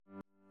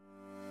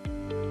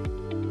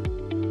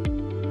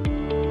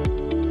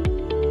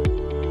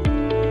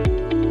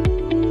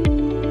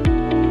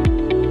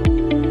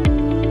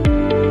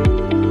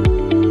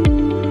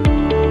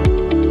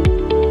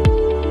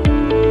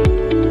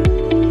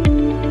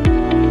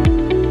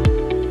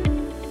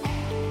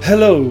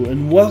Hello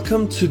and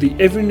welcome to the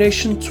Every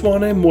Nation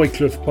Tshwane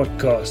Mooikloof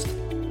podcast.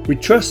 We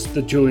trust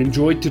that you'll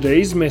enjoy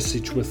today's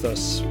message with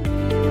us.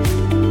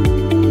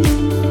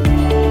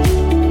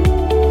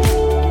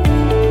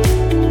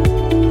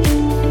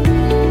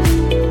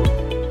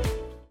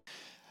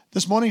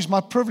 This morning is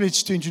my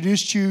privilege to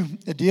introduce to you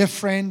a dear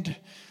friend,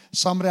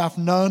 somebody I've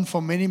known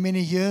for many,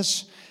 many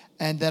years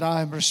and that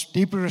I'm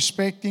deeply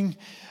respecting.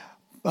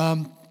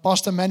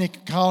 Pastor Manny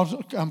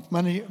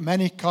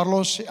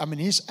Carlos,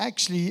 he's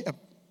actually a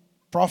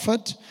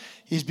prophet.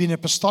 He's been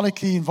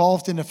apostolically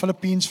involved in the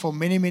Philippines for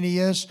many, many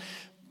years.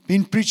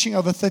 Been preaching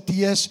over 30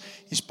 years.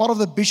 He's part of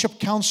the Bishop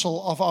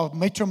Council of our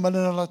Metro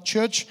Manila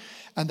Church,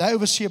 and they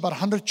oversee about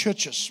 100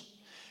 churches.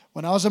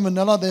 When I was in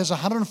Manila, there's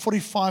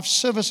 145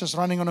 services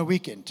running on a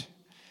weekend.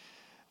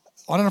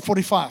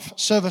 145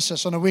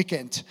 services on a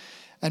weekend.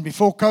 And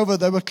before COVID,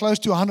 there were close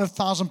to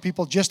 100,000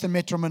 people just in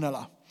Metro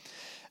Manila.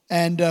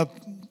 And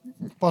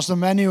Pastor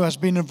Manny has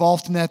been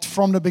involved in that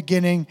from the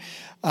beginning.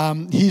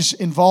 He's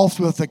involved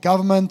with the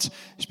government.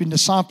 He's been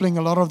discipling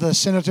a lot of the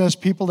senators,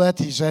 people that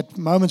he's had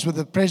moments with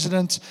the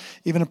president,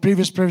 even a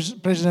previous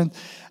president.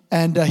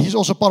 And he's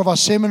also part of our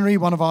seminary,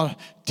 one of our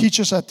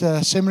teachers at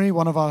the seminary,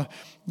 one of our,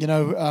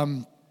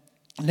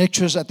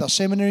 lecturers at our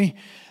seminary.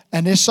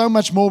 And there's so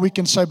much more we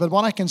can say. But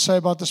what I can say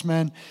about this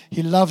man,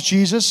 he loves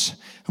Jesus.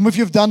 Whom if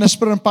you've done a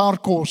Spirit and Power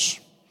course,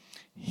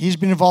 he's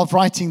been involved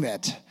writing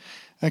that.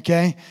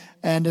 Okay?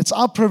 And it's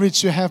our privilege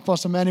to have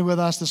Pastor Manny with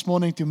us this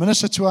morning to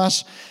minister to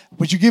us.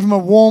 Would you give him a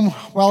warm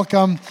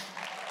welcome,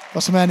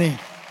 Pastor Manny?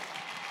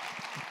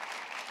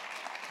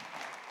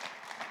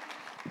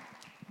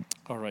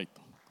 All right.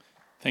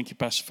 Thank you,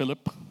 Pastor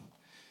Philip.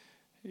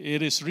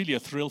 It is really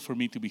a thrill for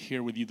me to be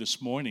here with you this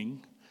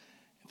morning.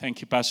 Thank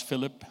you, Pastor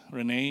Philip,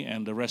 Renee,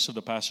 and the rest of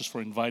the pastors for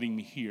inviting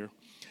me here.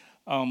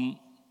 I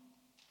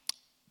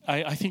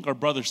think our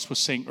brothers was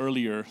saying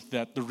earlier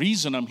that the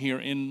reason I'm here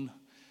in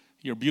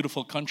your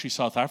beautiful country,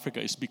 South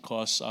Africa, is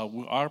because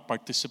we are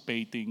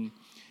participating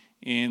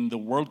in the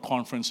World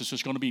Conference. This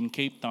is going to be in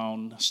Cape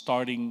Town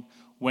starting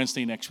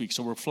Wednesday next week.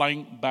 So we're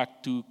flying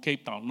to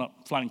Cape Town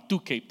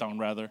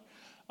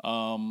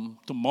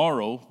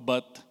tomorrow.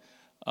 But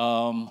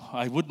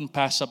I wouldn't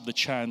pass up the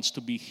chance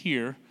to be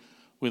here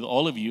with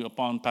all of you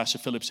upon Pastor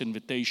Philip's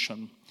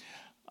invitation.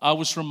 I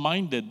was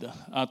reminded,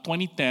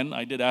 2010,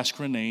 I did ask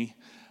Renee,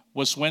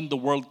 was when the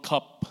World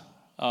Cup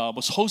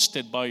was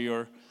hosted by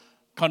your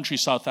country,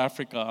 South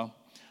Africa,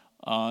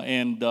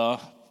 and the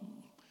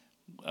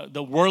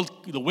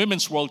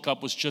Women's World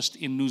Cup was just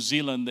in New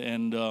Zealand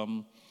and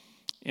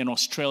in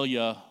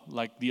Australia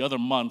like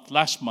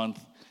last month,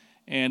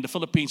 and the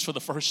Philippines for the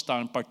first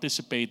time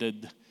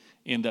participated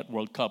in that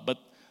World Cup. But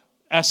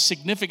as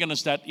significant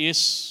as that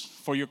is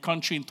for your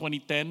country in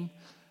 2010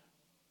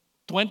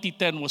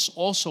 was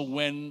also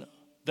when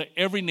the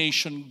Every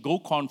Nation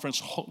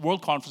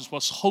World Conference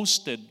was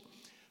hosted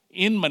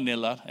in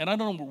Manila. And I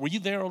don't know, were you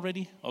there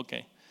already?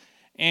 Okay.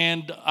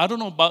 And I don't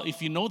know about if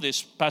you know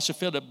this, Pastor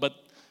Philip, but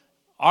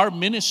our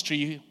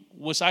ministry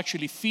was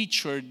actually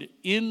featured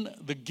in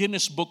the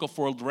Guinness Book of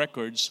World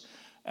Records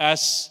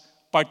as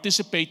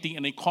participating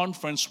in a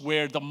conference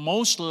where the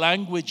most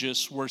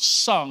languages were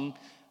sung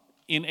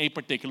in a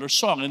particular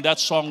song. And that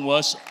song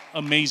was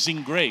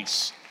Amazing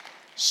Grace.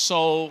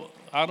 So,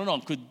 I don't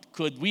know,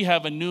 could we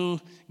have a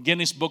new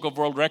Guinness Book of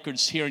World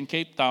Records here in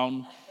Cape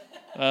Town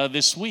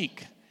this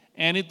week?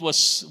 And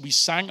we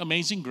sang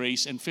Amazing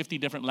Grace in 50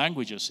 different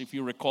languages, if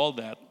you recall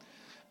that.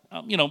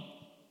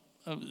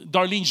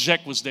 Darlene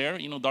Zek was there.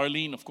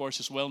 Darlene, of course,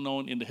 is well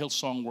known in the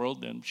Hillsong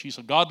world, and she's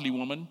a godly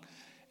woman,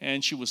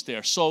 and she was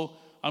there. So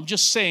I'm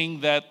just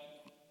saying that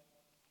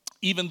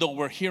even though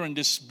we're here in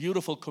this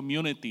beautiful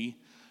community,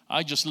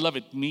 I just love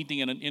it, meeting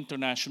in an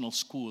international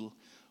school.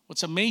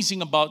 What's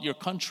amazing about your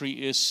country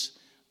is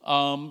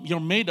you're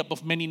made up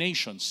of many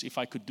nations, if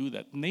I could do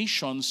that.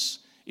 Nations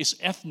is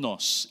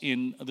ethnos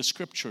in the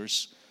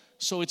scriptures.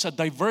 So it's a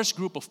diverse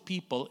group of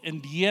people,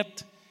 and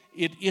yet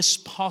it is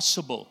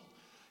possible.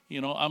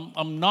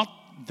 I'm not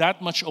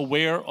that much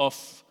aware of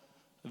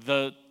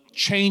the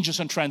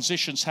changes and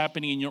transitions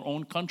happening in your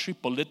own country,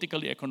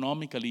 politically,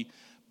 economically,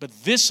 but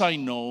this I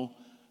know,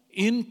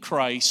 in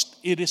Christ,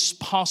 it is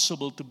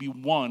possible to be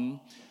one,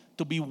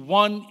 to be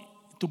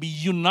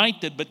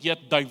united, but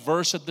yet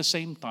diverse at the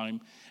same time.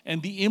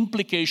 And the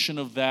implication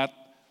of that,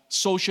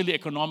 socially,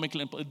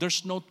 economically,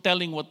 there's no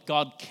telling what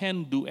God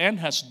can do and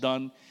has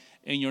done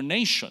in your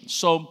nation.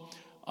 So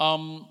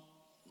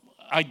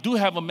I do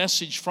have a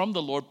message from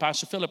the Lord.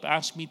 Pastor Philip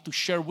asked me to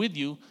share with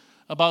you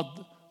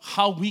about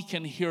how we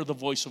can hear the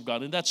voice of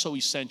God, and that's so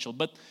essential.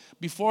 But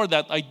before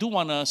that, I do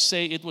want to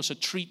say it was a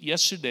treat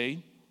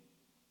yesterday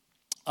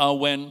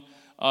when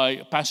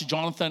Pastor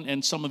Jonathan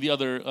and some of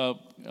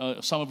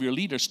your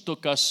leaders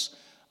took us.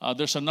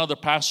 There's another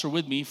pastor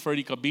with me,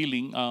 Ferdy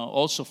Kabiling,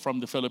 also from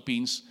the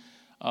Philippines.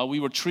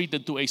 We were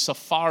treated to a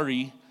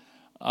safari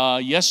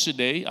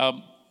yesterday.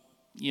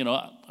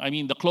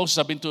 The closest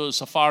I've been to a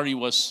safari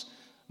was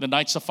the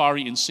night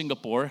safari in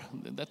Singapore.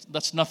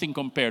 That's nothing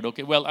compared.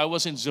 Okay, well, I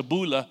was in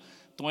Zabula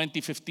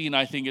 2015,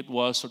 I think it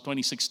was, or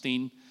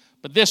 2016.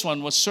 But this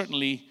one was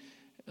certainly,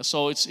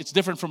 so it's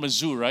different from a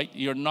zoo, right?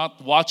 You're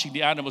not watching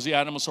the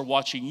animals are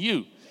watching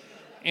you.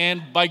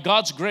 And by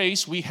God's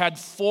grace, we had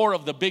 4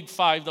 of the big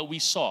 5 that we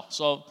saw.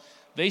 So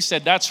they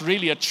said that's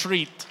really a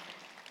treat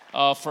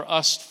for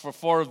us for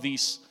 4 of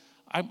these.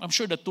 I'm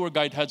sure the tour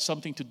guide had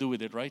something to do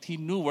with it, right? He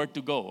knew where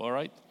to go, all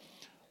right?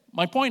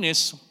 My point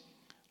is,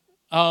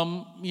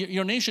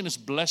 your nation is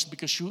blessed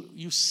because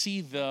you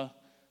see the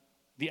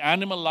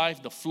animal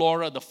life, the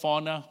flora, the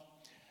fauna,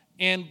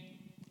 and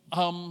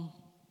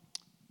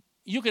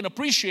you can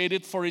appreciate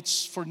it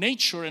for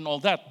nature and all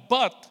that.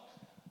 But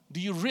do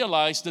you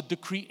realize that the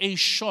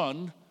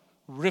creation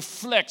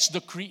reflects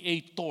the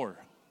Creator?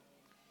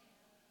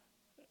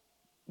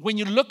 When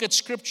you look at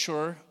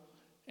Scripture,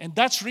 and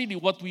that's really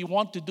what we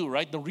want to do,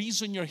 right? The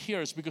reason you're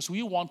here is because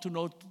we want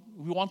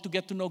to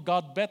get to know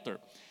God better.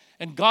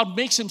 And God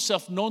makes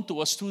Himself known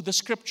to us through the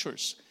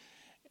Scriptures.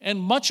 And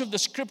much of the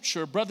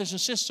Scripture, brothers and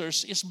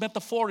sisters, is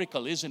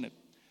metaphorical, isn't it?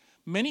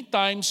 Many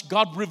times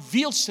God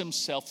reveals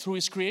Himself through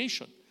His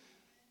creation.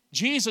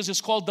 Jesus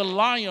is called the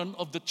Lion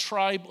of the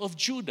tribe of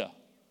Judah.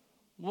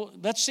 Well,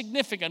 that's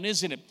significant,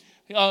 isn't it?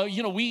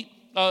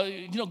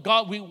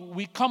 God,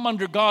 we come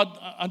under God,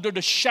 under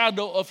the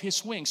shadow of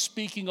His wings,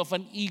 speaking of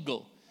an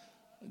eagle.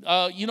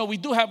 We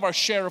do have our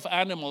share of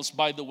animals,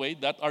 by the way,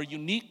 that are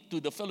unique to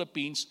the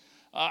Philippines.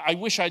 I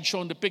wish I'd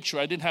shown the picture.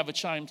 I didn't have a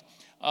chance.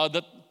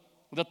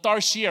 The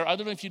tarsier, I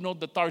don't know if you know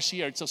the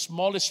tarsier. It's the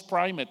smallest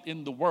primate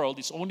in the world.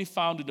 It's only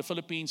found in the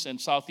Philippines and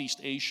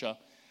Southeast Asia.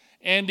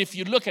 And if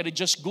you look at it,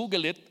 just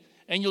Google it,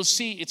 and you'll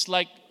see it's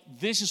like,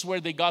 this is where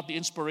they got the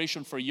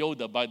inspiration for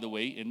Yoda, by the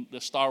way, in the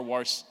Star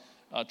Wars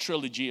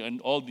trilogy and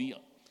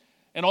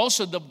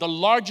also the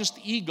largest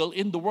eagle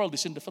in the world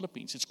is in the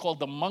Philippines. It's called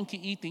the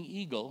monkey-eating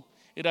eagle.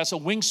 It has a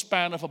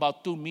wingspan of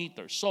about 2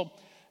 meters. So,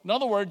 in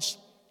other words,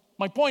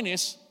 my point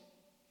is,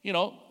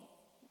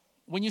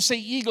 when you say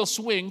eagle's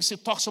wings,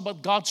 it talks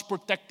about God's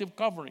protective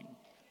covering.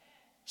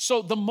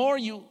 So the more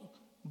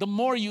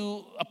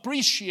you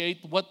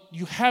appreciate what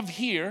you have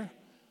here,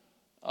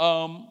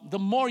 the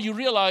more you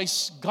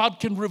realize God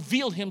can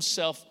reveal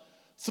Himself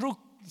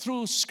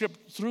through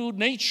script, through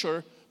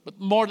nature, but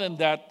more than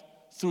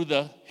that, through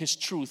His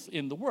truth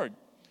in the Word.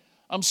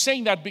 I'm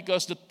saying that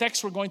because the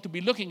text we're going to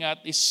be looking at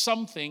is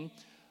something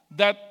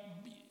that,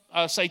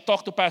 as I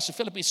talked to Pastor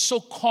Philip, is so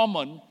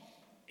common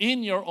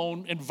in your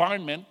own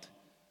environment.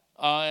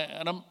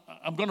 And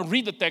I'm going to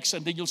read the text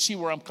and then you'll see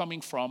where I'm coming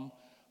from.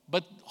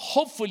 But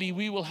hopefully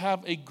we will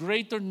have a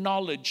greater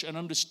knowledge and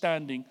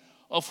understanding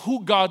of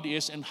who God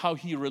is and how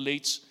He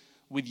relates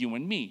with you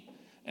and me.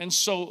 And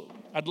so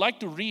I'd like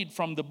to read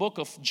from the book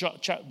of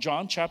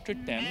John chapter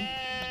 10.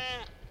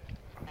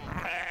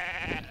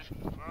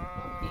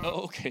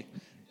 Oh, okay.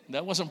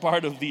 That wasn't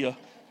part of the...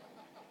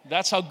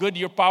 that's how good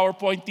your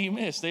PowerPoint team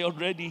is. They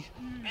already...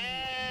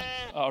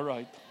 All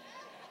right.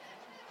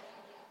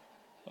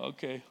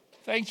 Okay.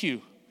 Thank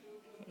you.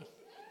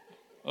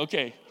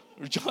 Okay.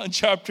 John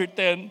chapter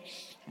 10,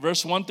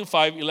 verse 1 to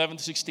 5, 11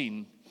 to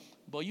 16.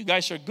 Boy, you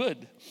guys are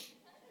good.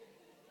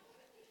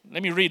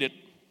 Let me read it.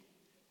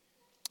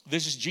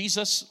 This is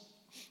Jesus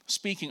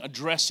speaking,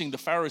 addressing the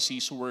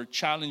Pharisees who were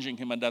challenging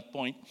Him at that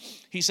point.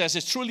 He says,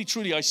 "It's truly,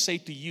 truly, I say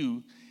to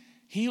you,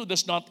 he who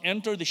does not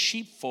enter the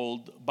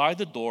sheepfold by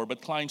the door,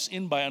 but climbs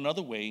in by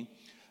another way,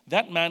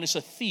 that man is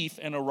a thief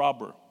and a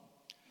robber.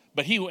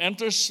 But he who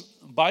enters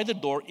by the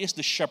door is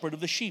the shepherd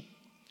of the sheep.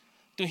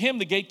 To him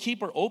the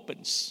gatekeeper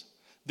opens.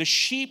 The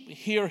sheep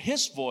hear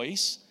his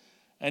voice,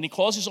 and he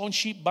calls his own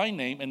sheep by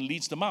name and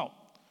leads them out.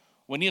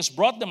 When he has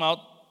brought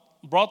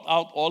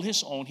out all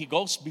his own, he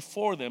goes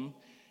before them,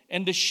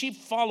 and the sheep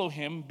follow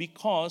him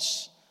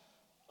because,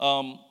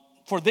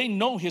 for they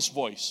know his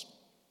voice.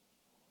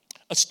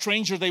 A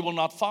stranger they will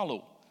not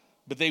follow,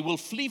 but they will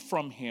flee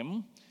from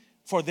him,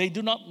 for they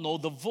do not know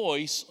the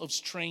voice of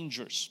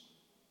strangers.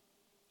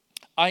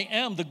 I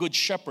am the good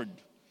shepherd.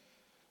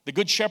 The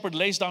good shepherd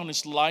lays down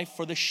his life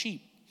for the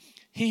sheep.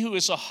 He who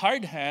is a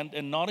hard hand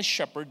and not a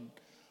shepherd,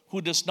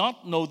 who does not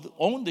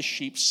own the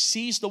sheep,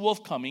 sees the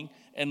wolf coming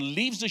and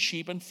leaves the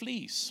sheep and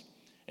flees.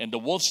 And the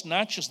wolf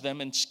snatches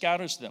them and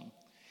scatters them.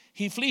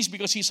 He flees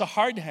because he's a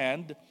hard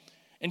hand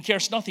and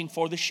cares nothing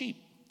for the sheep.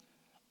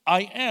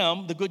 I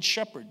am the good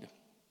shepherd.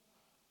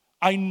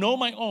 I know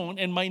my own,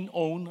 and my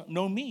own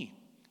know me.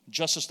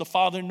 Just as the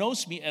Father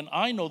knows me, and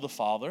I know the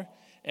Father,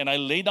 and I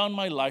lay down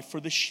my life for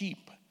the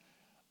sheep.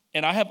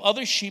 And I have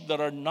other sheep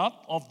that are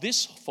not of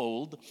this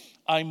fold.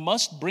 I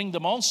must bring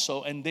them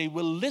also, and they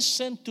will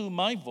listen to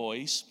my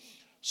voice.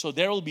 So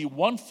there will be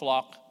one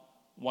flock,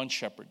 one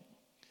shepherd."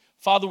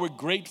 Father, we're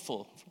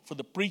grateful for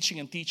the preaching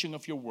and teaching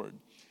of your word.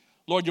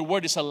 Lord, your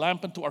word is a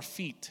lamp unto our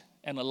feet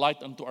and a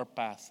light unto our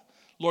path.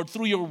 Lord,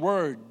 through your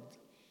word,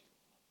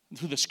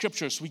 through the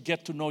scriptures, we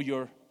get to know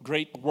your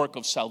great work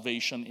of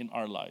salvation in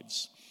our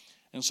lives.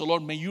 And so,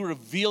 Lord, may you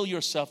reveal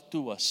yourself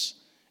to us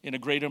in a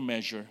greater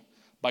measure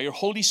by your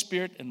Holy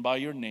Spirit and by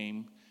your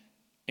name.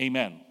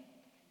 Amen.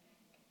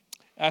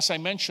 As I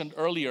mentioned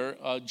earlier,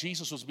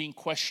 Jesus was being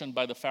questioned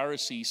by the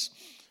Pharisees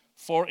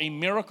for a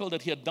miracle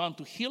that he had done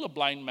to heal a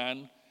blind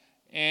man.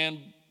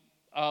 And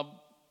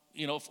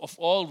of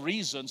all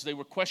reasons, they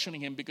were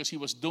questioning him because he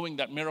was doing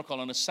that miracle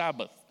on a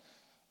Sabbath.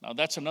 Now,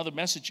 that's another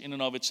message in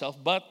and of itself.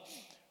 But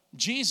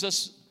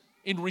Jesus,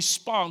 in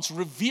response,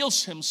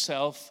 reveals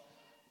himself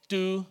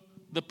to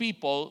the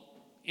people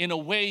in a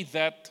way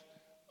that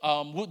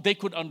they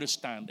could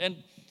understand. And,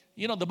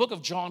 the book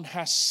of John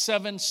has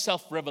 7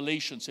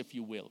 self-revelations, if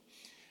you will.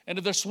 And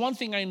if there's one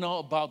thing I know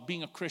about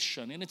being a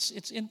Christian, and it's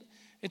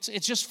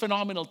just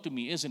phenomenal to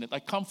me, isn't it? I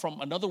come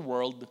from another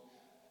world,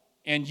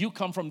 and you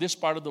come from this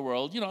part of the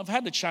world. I've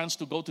had the chance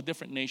to go to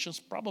different nations,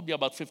 probably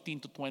about 15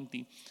 to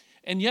 20.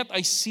 And yet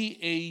I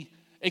see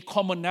a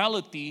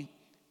commonality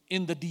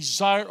in the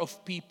desire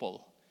of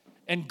people,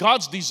 and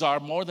God's desire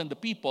more than the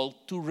people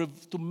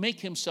to make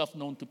himself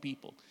known to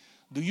people.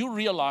 Do you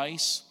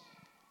realize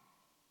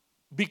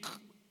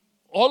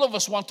all of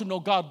us want to know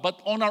God, but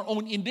on our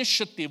own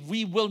initiative,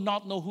 we will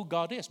not know who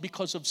God is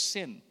because of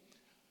sin.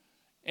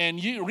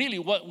 And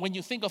when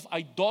you think of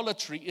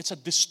idolatry, it's a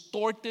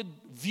distorted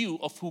view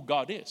of who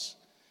God is.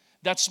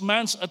 That's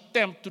man's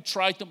attempt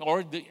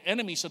or the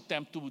enemy's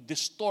attempt to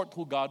distort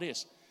who God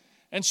is.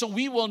 And so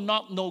we will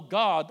not know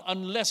God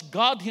unless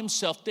God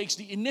himself takes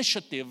the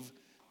initiative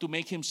to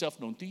make himself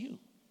known to you.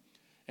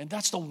 And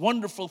that's the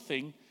wonderful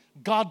thing.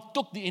 God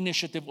took the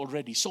initiative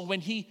already. So when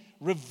he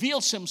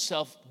reveals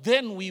himself,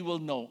 then we will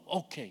know,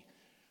 okay,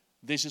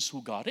 this is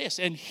who God is.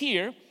 And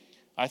here,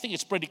 I think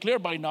it's pretty clear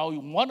by now,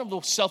 one of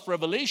the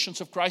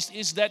self-revelations of Christ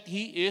is that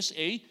he is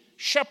a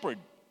shepherd.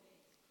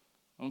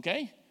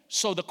 Okay?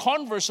 So the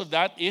converse of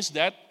that is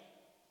that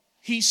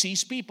he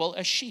sees people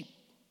as sheep.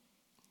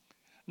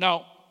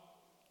 Now,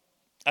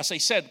 as I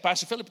said,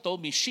 Pastor Philip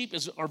told me sheep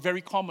are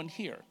very common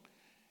here.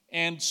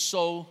 And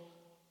so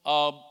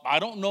I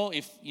don't know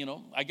if,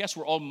 I guess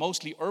we're all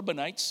mostly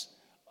urbanites.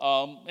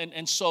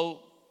 And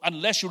so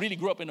unless you really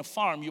grew up in a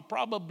farm, you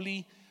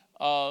probably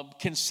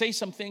can say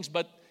some things,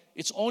 but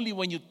it's only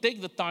when you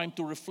take the time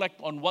to reflect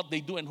on what they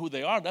do and who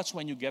they are, that's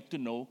when you get to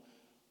know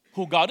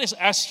who God is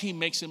as he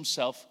makes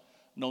himself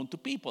known to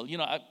people.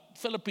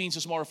 Philippines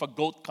is more of a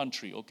goat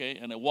country, okay,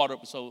 and a water.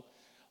 So,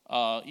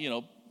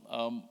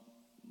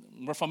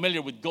 we're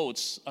familiar with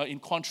goats in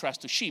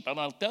contrast to sheep. And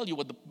I'll tell you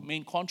what the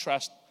main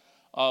contrast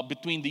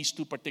between these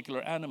two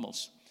particular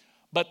animals.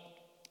 But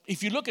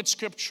if you look at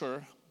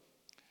Scripture,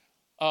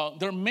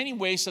 there are many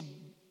ways that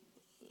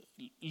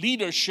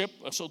leadership,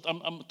 so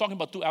I'm talking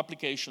about 2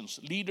 applications.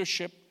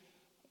 Leadership,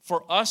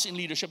 for us in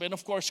leadership, and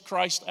of course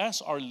Christ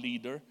as our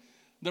leader.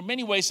 There are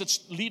many ways that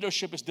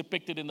leadership is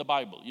depicted in the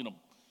Bible.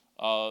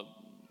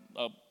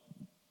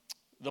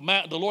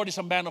 The Lord is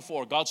a man of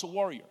war. God's a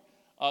warrior.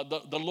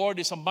 The Lord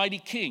is a mighty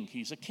king.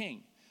 He's a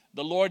king.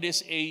 The Lord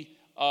is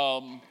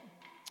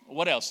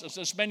what else?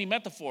 There's many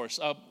metaphors.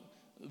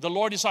 The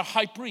Lord is our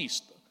high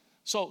priest.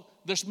 So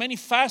there's many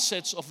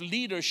facets of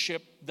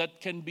leadership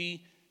that can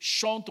be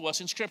shown to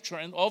us in Scripture.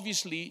 And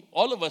obviously,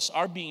 all of us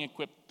are being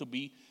equipped to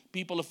be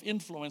people of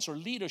influence or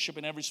leadership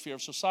in every sphere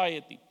of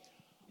society.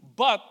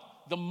 But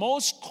the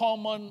most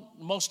common,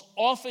 most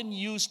often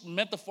used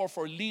metaphor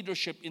for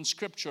leadership in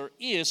Scripture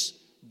is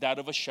that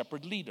of a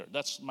shepherd leader.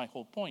 That's my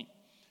whole point.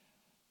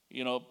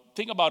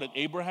 Think about it.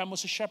 Abraham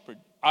was a shepherd.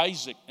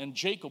 Isaac and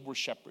Jacob were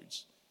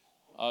shepherds.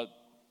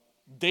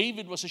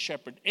 David was a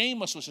shepherd.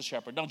 Amos was a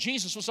shepherd. Now,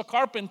 Jesus was a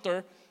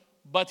carpenter,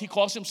 but he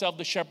calls himself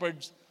the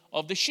shepherd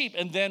of the sheep.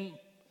 And then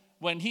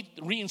when he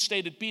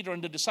reinstated Peter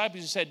and the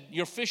disciples, he said,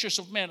 "You're fishers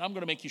of men. I'm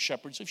going to make you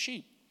shepherds of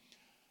sheep."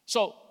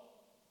 So,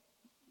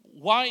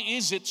 why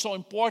is it so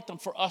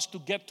important for us to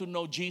get to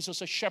know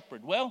Jesus as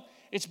shepherd? Well,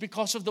 it's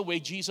because of the way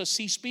Jesus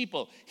sees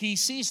people. He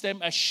sees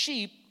them as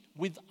sheep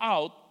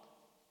without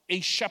a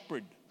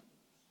shepherd.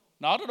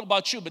 Now, I don't know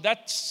about you, but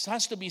that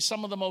has to be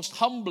some of the most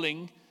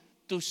humbling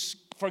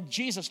for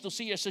Jesus to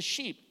see us as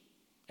sheep.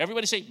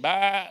 Everybody say,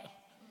 "Bah."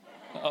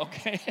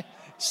 Okay.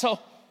 So,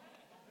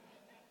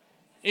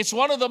 it's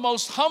one of the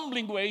most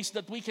humbling ways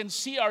that we can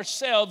see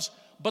ourselves,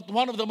 but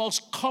one of the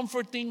most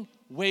comforting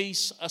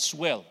ways as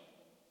well.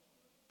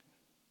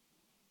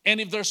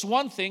 And if there's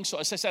one thing, so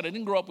as I said, I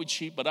didn't grow up with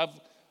sheep, but I've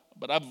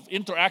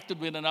interacted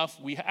with enough.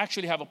 We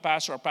actually have a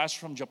pastor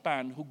from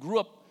Japan, who grew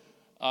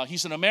up.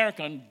 He's an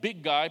American,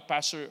 big guy,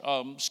 Pastor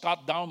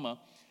Scott Dauma,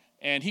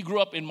 and he grew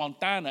up in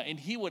Montana, and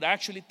he would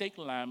actually take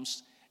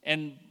lambs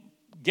and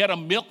get a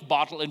milk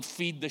bottle and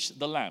feed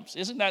the lambs.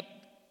 Isn't that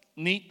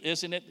neat,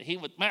 isn't it? He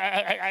would,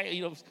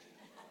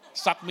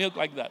 suck milk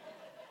like that.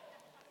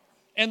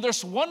 And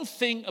there's one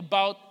thing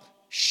about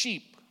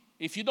sheep.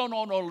 If you don't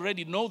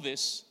already know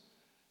this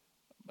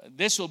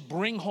will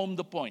bring home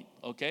the point,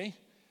 okay?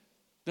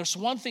 There's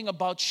one thing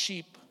about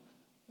sheep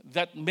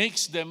that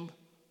makes them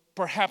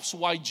perhaps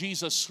why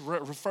Jesus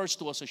refers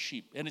to us as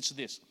sheep, and it's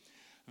this.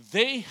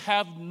 They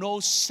have no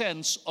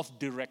sense of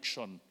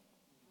direction.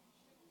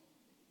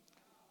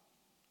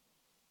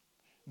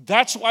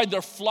 That's why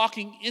their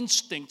flocking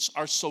instincts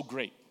are so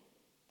great.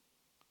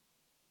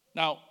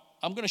 Now,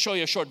 I'm going to show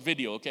you a short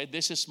video, okay?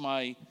 This is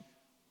my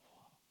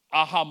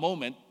aha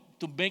moment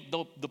to make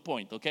the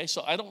point, okay?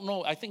 So I don't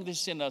know. I think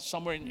this is in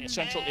somewhere in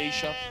Central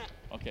Asia.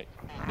 Okay,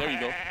 there you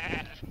go.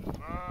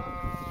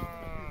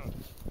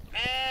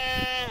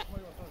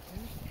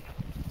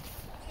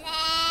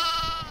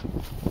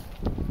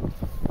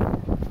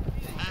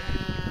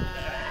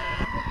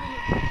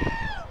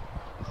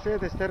 с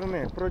этой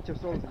стороны, против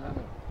солнца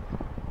надо.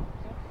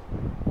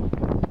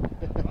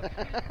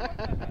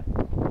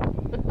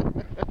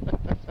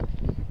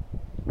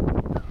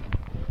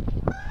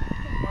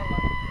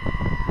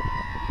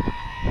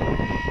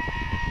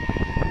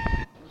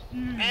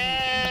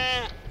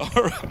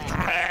 All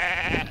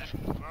right.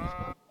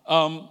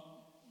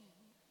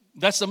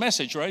 That's the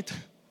message, right?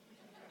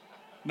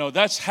 No,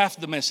 that's half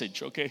the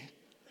message, okay?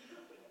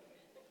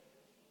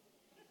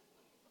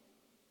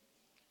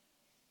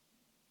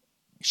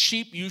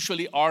 Sheep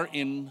usually are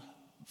in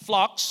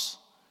flocks,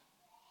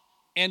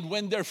 and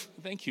when they're,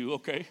 thank you,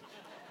 okay.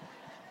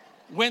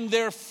 When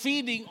they're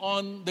feeding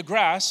on the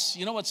grass,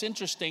 you know what's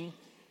interesting?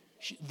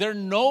 Their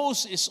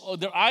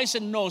eyes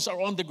and nose are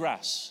on the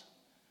grass.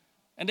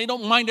 And they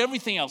don't mind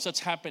everything else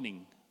that's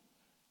happening.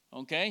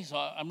 Okay, so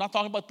I'm not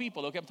talking about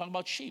people, okay, I'm talking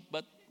about sheep.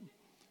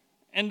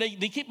 And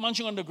they keep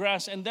munching on the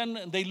grass, and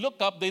then they look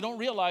up, they don't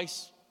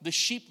realize the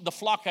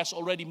flock has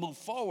already moved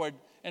forward,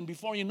 and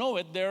before you know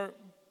it, they're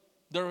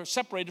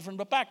separated from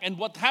the pack. And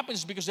what happens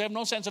is because they have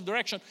no sense of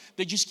direction,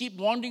 they just keep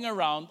wandering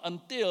around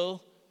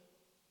until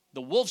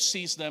the wolf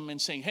sees them and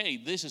saying, hey,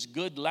 this is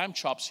good lamb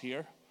chops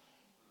here.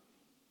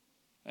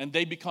 And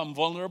they become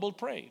vulnerable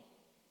prey.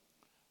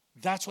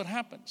 That's what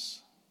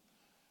happens.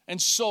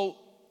 And so,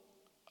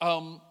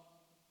 I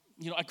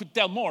could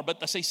tell more,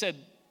 but as I said,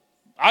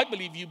 I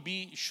believe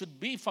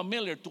should be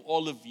familiar to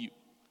all of you,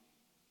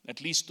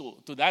 at least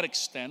to that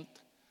extent.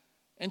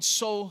 And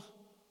so,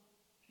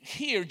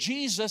 here,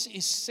 Jesus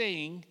is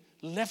saying,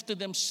 left to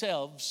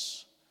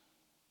themselves,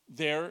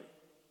 they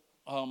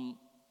go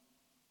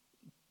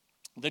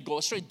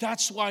astray.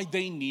 That's why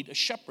they need a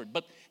shepherd.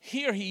 But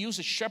here he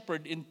uses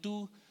shepherd in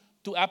two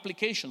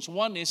applications.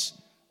 One is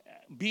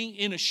being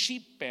in a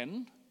sheep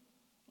pen,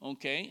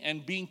 okay,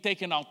 and being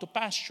taken out to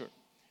pasture.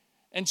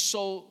 And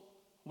so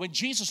when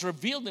Jesus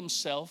revealed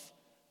himself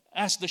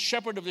as the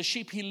shepherd of the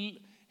sheep,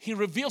 he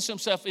reveals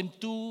himself in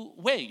two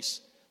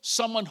ways.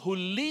 Someone who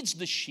leads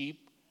the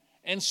sheep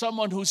and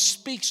someone who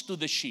speaks to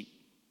the sheep.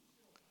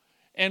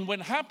 And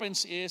what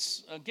happens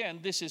is, again,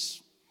 this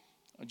is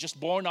just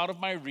born out of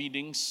my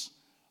readings.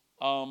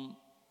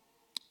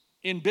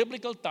 In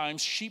biblical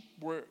times, sheep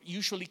were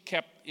usually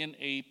kept in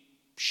a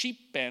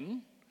sheep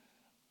pen,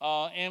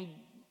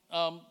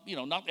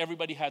 not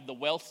everybody had the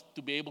wealth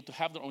to be able to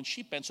have their own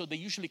sheep pen, so they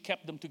usually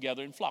kept them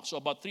together in flocks. So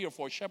about 3 or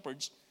 4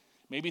 shepherds,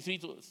 maybe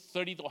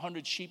 30 to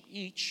 100 sheep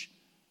each.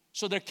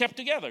 So they're kept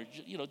together,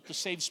 to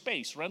save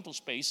space, rental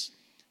space,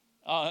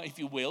 if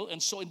you will.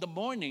 And so in the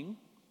morning,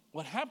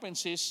 what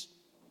happens is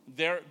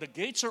the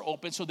gates are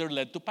open, so they're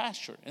led to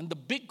pasture. And the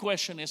big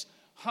question is,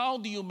 how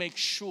do you make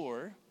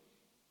sure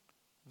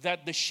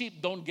that the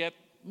sheep don't get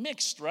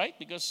mixed, right?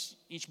 Because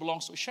each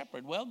belongs to a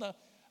shepherd. Well, the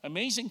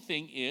amazing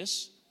thing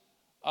is,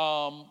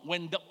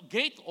 when the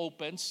gate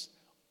opens,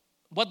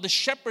 what the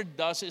shepherd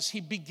does is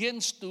he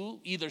begins to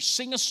either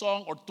sing a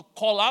song or to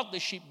call out the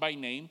sheep by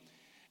name.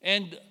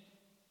 And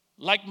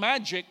like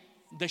magic,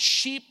 the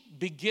sheep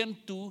begin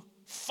to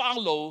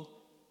follow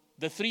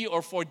the 3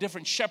 or 4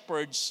 different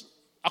shepherds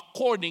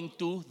according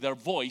to their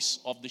voice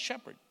of the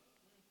shepherd.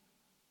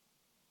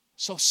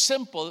 So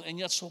simple and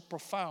yet so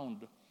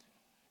profound.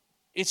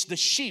 It's the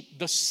sheep.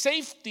 The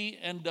safety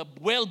and the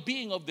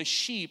well-being of the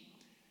sheep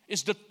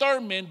is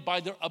determined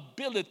by their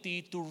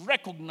ability to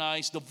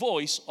recognize the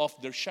voice of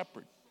their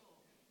shepherd.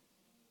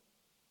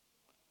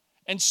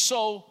 And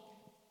so,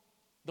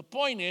 the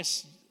point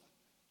is,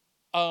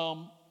 a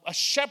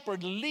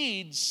shepherd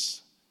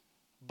leads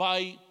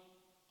by,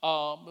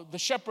 the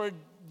shepherd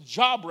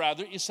job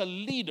rather is a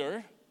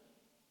leader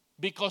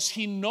because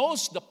he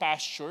knows the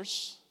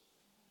pastures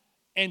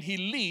and he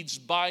leads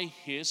by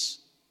his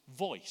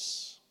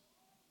voice.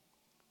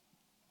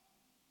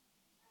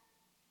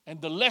 And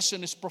the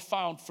lesson is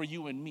profound for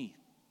you and me.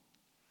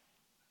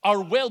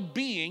 Our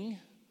well-being,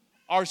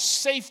 our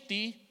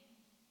safety,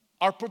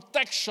 our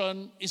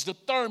protection is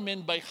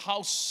determined by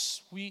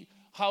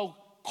how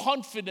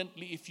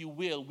confidently, if you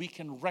will, we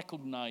can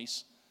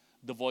recognize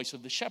the voice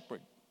of the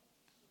shepherd.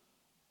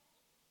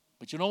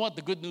 But you know what?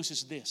 The good news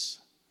is this.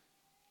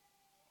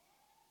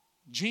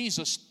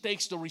 Jesus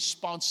takes the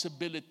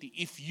responsibility.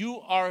 If you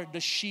are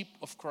the sheep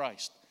of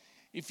Christ,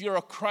 if you're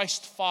a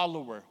Christ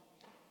follower,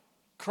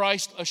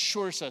 Christ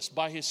assures us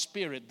by his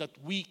Spirit that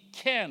we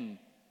can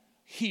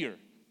hear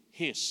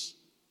his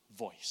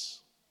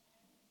voice.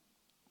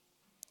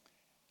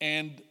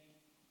 And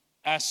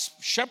as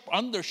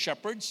under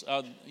shepherds,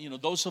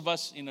 those of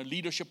us in a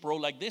leadership role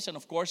like this, and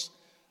of course,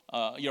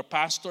 your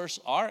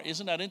pastors are,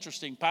 isn't that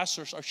interesting?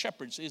 Pastors are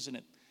shepherds, isn't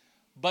it?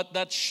 But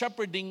that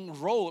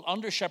shepherding role,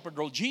 under shepherd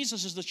role,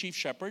 Jesus is the chief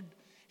shepherd.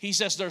 He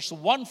says there's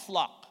one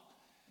flock,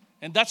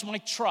 and that's my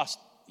trust.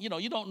 You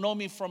don't know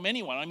me from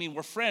anyone. I mean,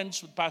 we're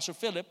friends with Pastor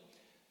Philip.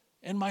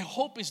 And my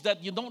hope is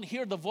that you don't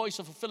hear the voice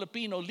of a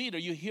Filipino leader.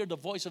 You hear the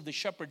voice of the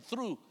shepherd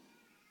through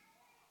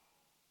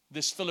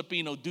this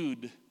Filipino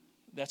dude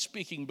that's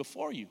speaking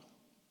before you.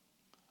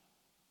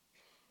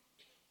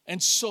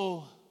 And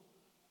so,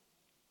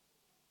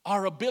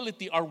 our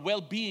ability, our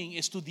well-being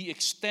is to the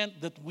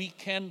extent that we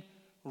can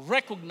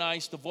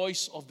recognize the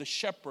voice of the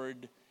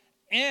shepherd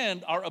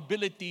and our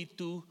ability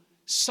to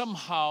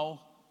somehow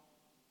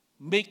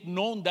make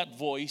known that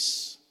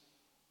voice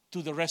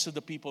to the rest of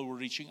the people we're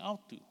reaching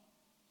out to.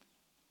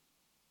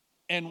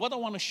 And what I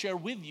want to share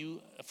with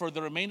you for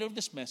the remainder of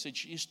this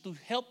message is to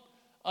help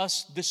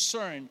us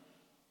discern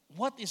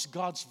what is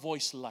God's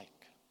voice like.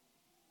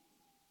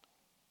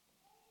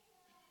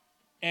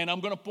 And I'm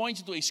going to point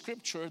you to a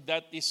scripture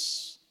that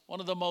is one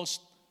of the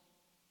most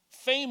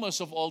famous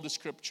of all the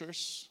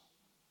scriptures.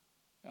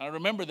 I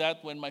remember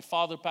that when my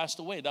father passed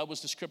away, that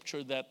was the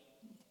scripture that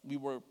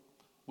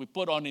we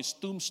put on his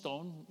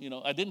tombstone.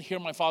 I didn't hear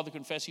my father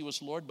confess he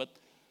was Lord, but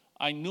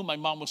I knew my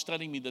mom was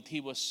telling me that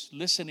he was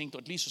listening to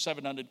at least a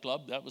 700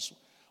 Club. That was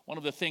one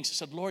of the things. I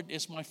said, Lord,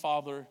 is my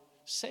father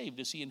saved?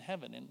 Is he in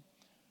heaven?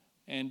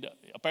 And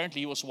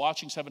apparently he was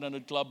watching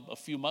 700 Club a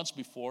few months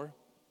before.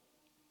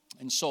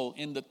 And so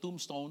in the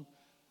tombstone,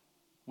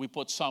 we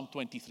put Psalm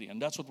 23.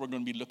 And that's what we're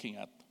going to be looking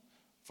at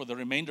for the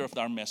remainder of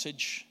our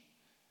message.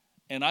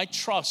 And I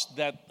trust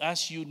that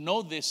as you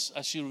know this,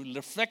 as you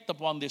reflect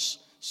upon this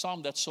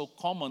psalm that's so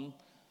common,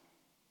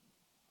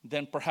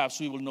 then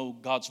perhaps we will know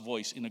God's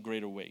voice in a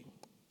greater way.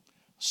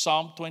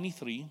 Psalm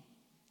 23.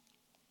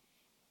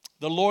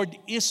 The Lord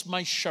is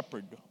my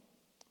shepherd,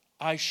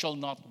 I shall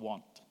not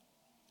want.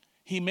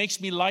 He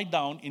makes me lie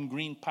down in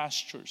green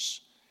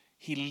pastures.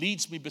 He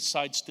leads me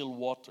beside still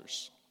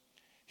waters.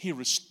 He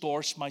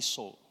restores my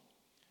soul.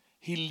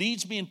 He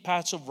leads me in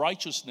paths of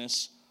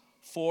righteousness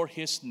for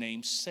his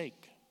name's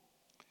sake.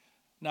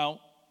 Now,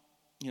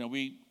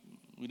 we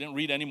didn't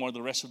read any more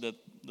the rest of the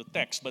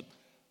text, but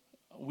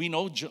we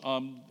know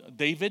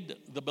David,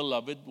 the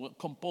beloved,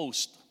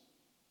 composed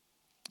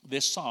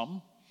this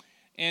psalm.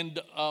 And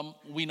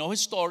we know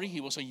his story.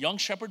 He was a young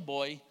shepherd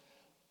boy.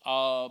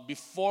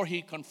 Before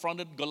he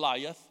confronted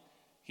Goliath,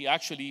 he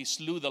actually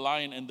slew the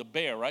lion and the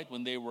bear, right,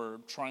 when they were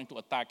trying to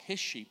attack his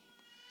sheep.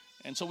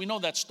 And so we know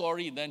that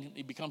story. Then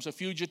he becomes a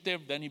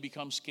fugitive. Then he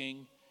becomes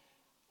king.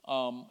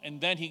 And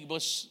then he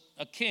was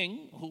a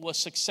king who was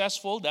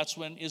successful. That's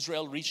when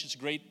Israel reached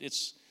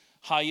its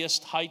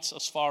highest heights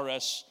as far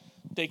as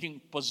taking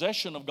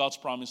possession of God's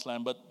promised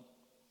land. But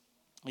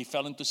he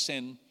fell into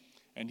sin,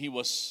 and he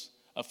was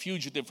a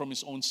fugitive from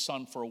his own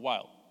son for a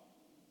while.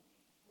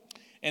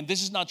 And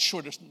this is not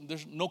sure.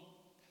 There's no,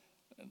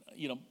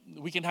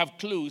 we can have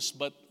clues,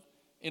 but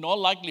in all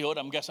likelihood,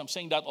 I'm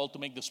saying that all to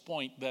make this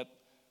point, that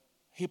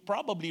he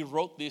probably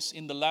wrote this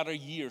in the latter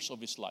years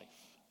of his life,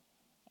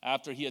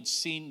 after he had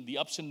seen the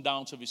ups and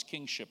downs of his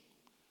kingship.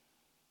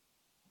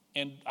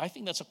 And I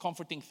think that's a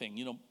comforting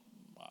thing.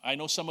 I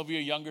know some of you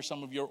are younger,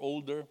 some of you are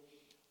older,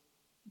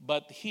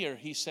 but here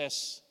he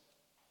says,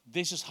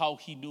 this is how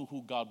he knew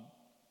who God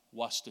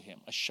was to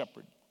him, a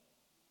shepherd.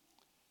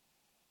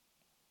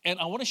 And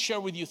I want to share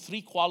with you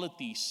 3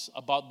 qualities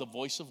about the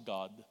voice of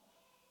God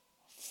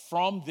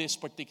from this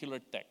particular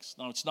text.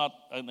 Now, it's not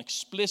an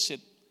explicit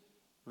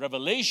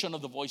revelation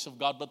of the voice of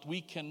God, but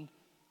we can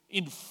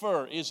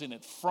infer, isn't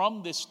it,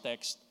 from this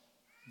text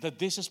that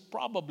this is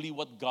probably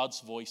what God's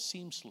voice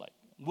seems like,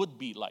 would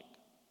be like.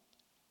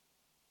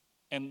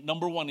 And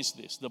number 1 is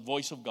this, the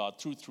voice of God,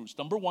 true truths.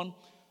 Number 1,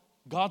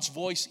 God's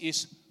voice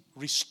is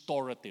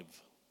restorative.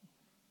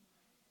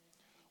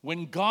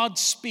 When God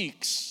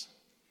speaks,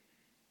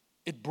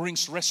 it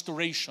brings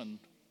restoration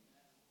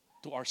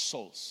to our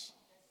souls.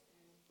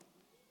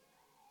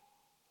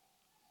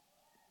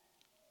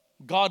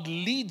 God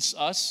leads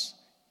us.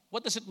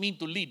 What does it mean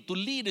to lead? To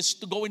lead is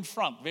to go in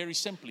front, very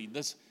simply.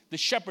 The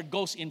shepherd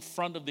goes in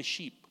front of the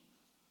sheep.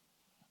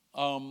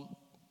 I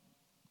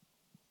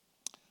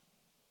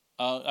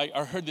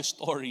heard the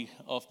story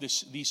of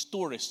these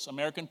tourists,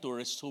 American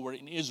tourists who were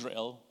in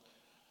Israel,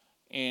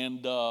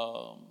 and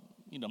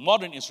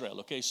modern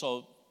Israel. Okay,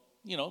 so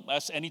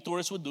as any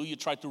tourist would do, you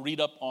try to read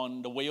up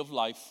on the way of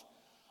life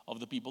of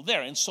the people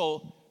there, and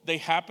so they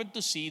happened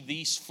to see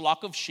these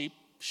flock of sheep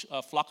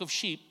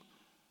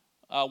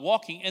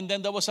walking, and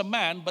then there was a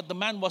man, but the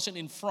man wasn't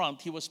in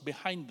front; he was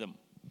behind them.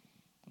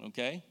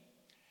 Okay,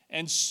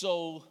 and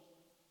so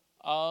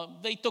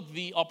they took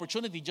the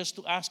opportunity just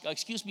to ask,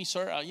 "Excuse me,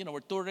 sir, we're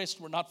tourists,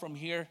 we're not from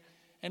here,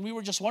 and we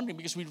were just wondering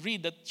because we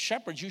read that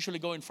shepherds usually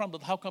go in front,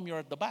 but how come you're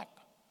at the back?"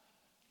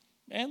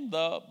 And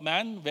the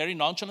man very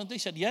nonchalantly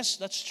said, "Yes,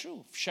 that's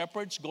true.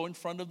 Shepherds go in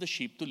front of the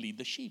sheep to lead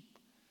the sheep.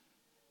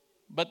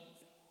 But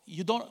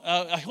you don't.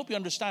 I hope you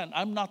understand.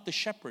 I'm not the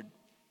shepherd.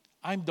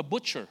 I'm the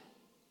butcher."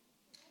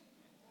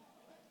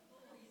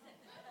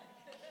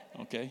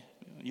 Okay,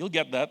 you'll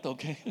get that.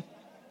 Okay,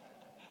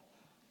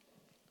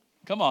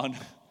 come on.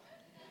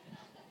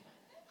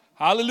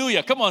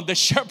 Hallelujah. Come on, the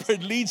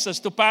shepherd leads us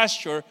to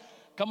pasture.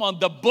 Come on,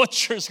 the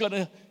butcher's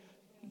gonna,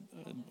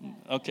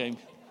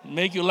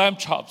 make you lamb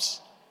chops.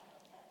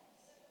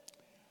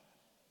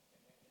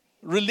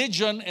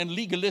 Religion and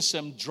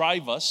legalism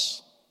drive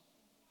us,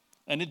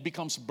 and it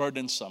becomes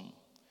burdensome.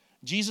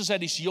 Jesus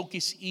said his yoke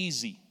is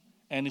easy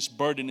and his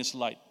burden is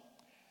light.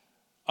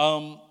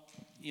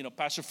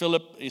 Pastor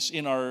Philip is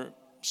in our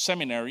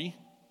seminary,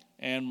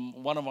 and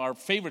one of our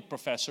favorite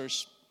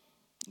professors,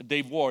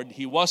 Dave Ward,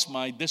 he was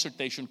my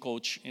dissertation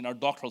coach in our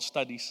doctoral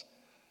studies.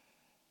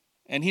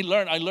 And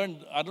I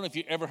don't know if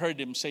you ever heard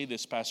him say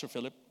this, Pastor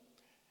Philip.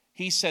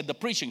 He said the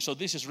preaching, so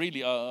this is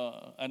really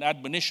an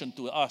admonition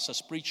to us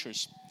as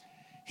preachers.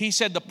 He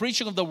said the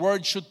preaching of the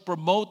word should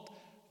promote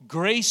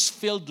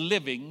grace-filled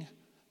living,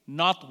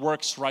 not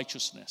works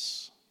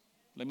righteousness.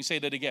 Let me say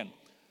that again.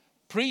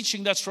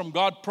 Preaching that's from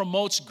God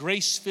promotes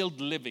grace-filled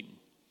living,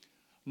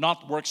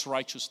 not works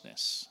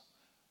righteousness.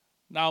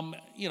 Now,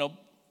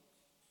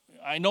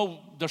 I know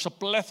there's a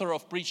plethora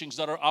of preachings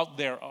that are out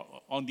there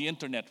on the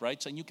internet,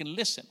 right? And you can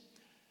listen.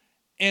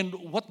 And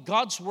what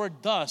God's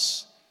word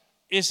does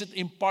is it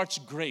imparts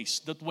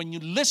grace. That when you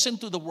listen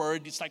to the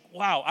word, it's like,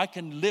 wow, I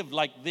can live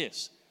like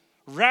this.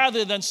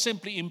 Rather than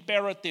simply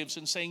imperatives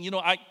and saying,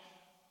 I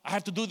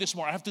have to do this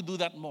more, I have to do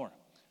that more.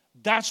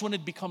 That's when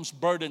it becomes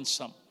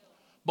burdensome.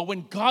 But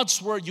when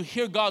God's word, you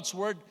hear God's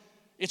word,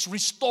 it's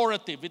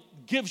restorative. It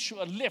gives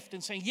you a lift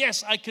and saying,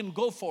 yes, I can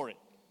go for it.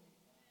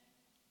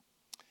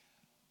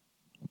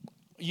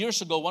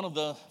 Years ago, one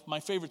of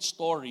my favorite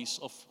stories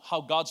of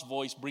how God's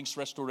voice brings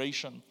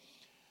restoration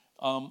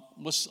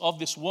was of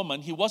this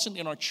woman. He wasn't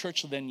in our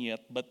church then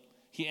yet, but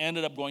he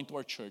ended up going to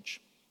our church.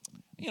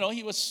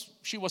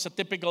 She was a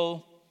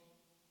typical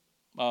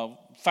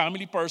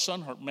family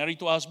person, married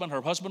to a husband.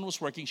 Her husband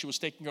was working. She was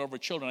taking care of her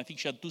children. I think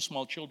she had 2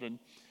 small children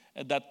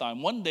at that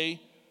time. One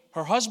day,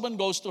 her husband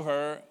goes to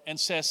her and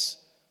says,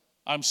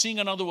 I'm seeing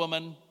another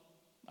woman.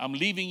 I'm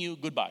leaving you.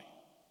 Goodbye.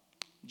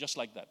 Just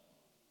like that.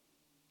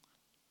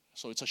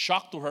 So it's a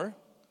shock to her.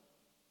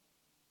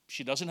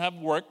 She doesn't have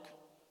work.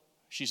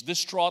 She's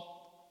distraught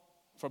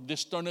from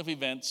this turn of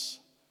events.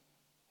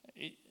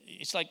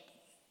 It's like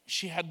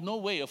she had no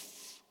way of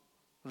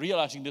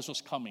realizing this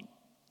was coming.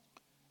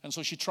 And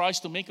so she tries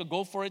to make a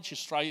go for it. She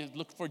tried to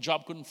look for a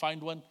job, couldn't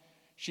find one.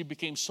 She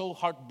became so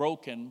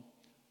heartbroken,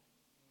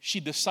 she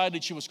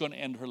decided she was going to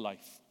end her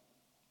life.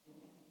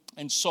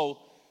 And so,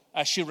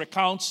 as she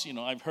recounts,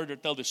 I've heard her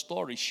tell this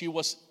story. She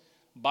was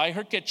by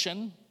her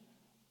kitchen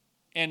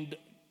and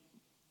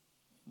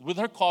with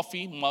her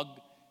coffee mug,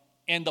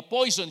 and the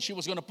poison she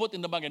was going to put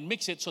in the mug and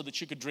mix it so that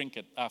she could drink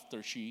it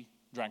after she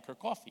drank her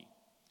coffee.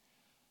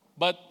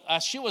 But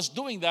as she was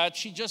doing that,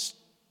 she just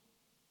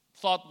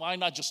thought, why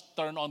not just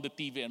turn on the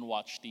TV and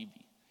watch TV?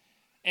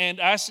 And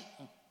as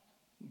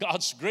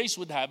God's grace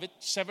would have it,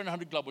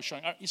 700 Club was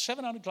showing. Is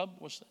 700 Club,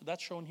 was that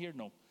shown here?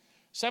 No.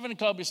 700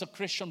 Club is a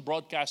Christian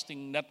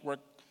broadcasting network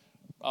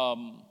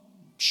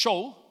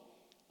show.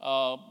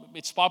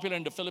 It's popular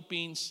in the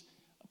Philippines.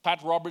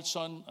 Pat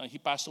Robertson, he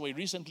passed away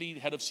recently,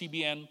 head of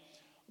CBN,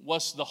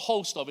 was the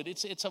host of it.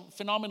 It's a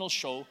phenomenal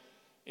show.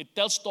 It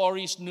tells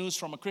stories, news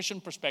from a Christian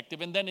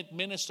perspective, and then it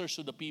ministers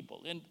to the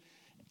people. And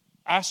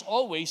as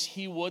always,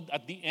 he would,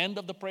 at the end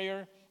of the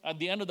prayer, at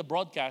the end of the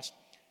broadcast,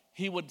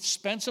 he would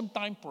spend some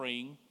time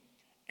praying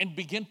and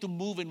begin to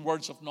move in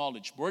words of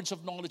knowledge. Words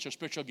of knowledge are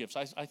spiritual gifts.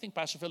 I think,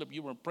 Pastor Philip,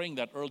 you were praying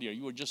that earlier.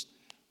 You were just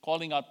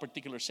calling out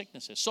particular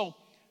sicknesses. So,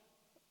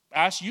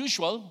 as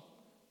usual,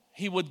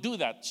 he would do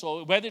that.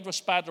 So whether it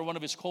was Pat or one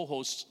of his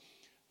co-hosts,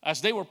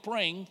 as they were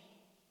praying,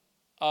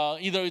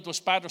 either it was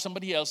Pat or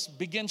somebody else,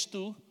 begins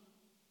to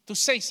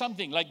say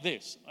something like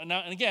this. And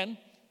again,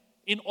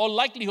 in all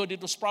likelihood,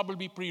 it was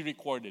probably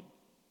pre-recorded.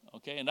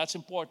 Okay, and that's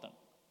important.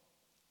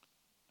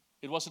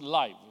 It wasn't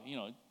live,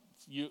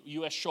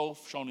 U.S. show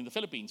shown in the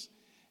Philippines.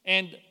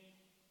 And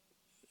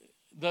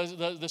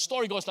the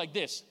story goes like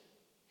this.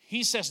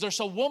 He says,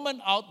 there's a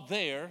woman out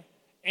there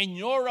and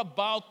you're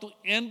about to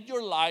end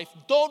your life.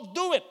 Don't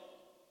do it.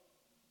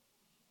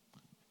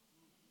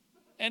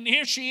 And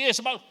here she is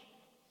about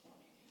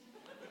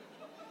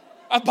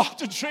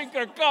to drink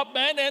her cup,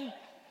 man. And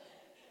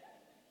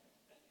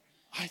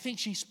I think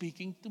she's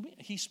speaking to me.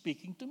 He's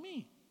speaking to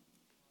me.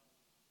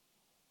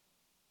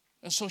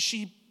 And so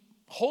she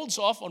holds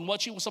off on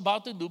what she was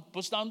about to do,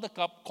 puts down the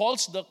cup,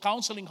 calls the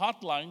counseling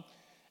hotline,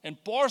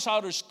 and pours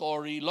out her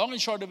story. Long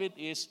and short of it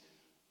is,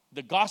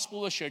 the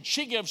gospel was shared.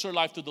 She gives her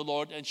life to the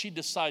Lord, and she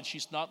decides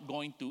she's not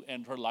going to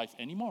end her life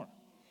anymore.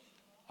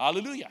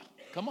 Hallelujah.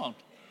 Come on.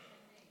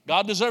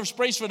 God deserves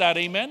praise for that.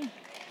 Amen.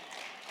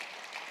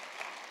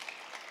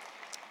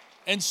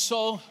 And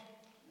so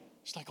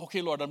it's like,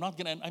 okay, Lord, I'm not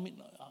going to,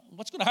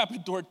 what's going to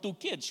happen to her 2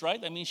 kids,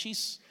 right?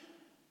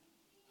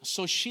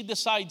 So she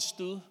decides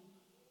to,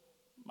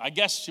 I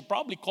guess she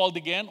probably called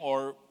again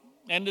or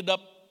ended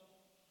up,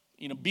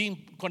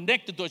 being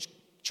connected to a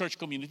church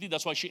community.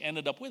 That's why she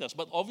ended up with us.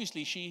 But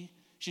obviously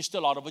she's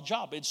still out of a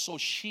job. And so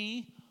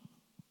she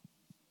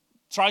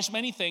tries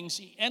many things.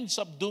 He ends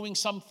up doing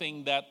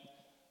something that,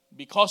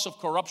 because of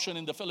corruption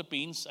in the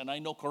Philippines, and I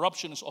know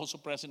corruption is also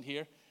present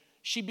here,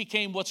 she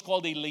became what's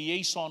called a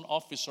liaison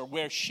officer,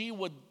 where she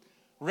would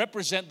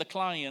represent the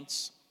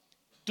clients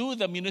to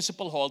the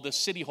municipal hall, the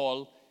city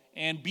hall,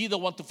 and be the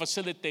one to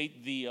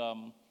facilitate the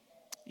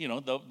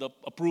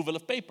approval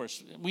of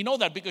papers. We know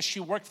that because she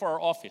worked for our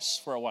office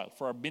for a while,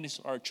 for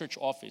our church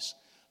office.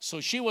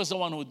 So she was the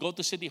one who would go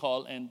to City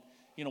Hall and,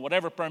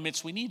 whatever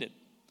permits we needed.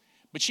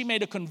 But she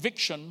made a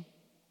conviction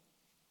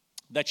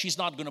that she's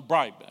not going to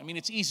bribe.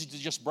 It's easy to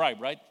just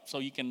bribe, right?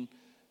 So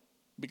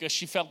because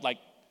she felt like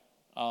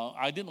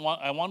I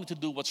wanted to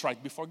do what's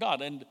right before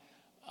God. And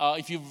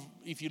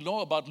if you know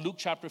about Luke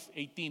chapter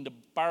 18, the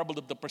parable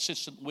of the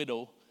persistent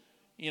widow,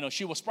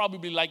 she was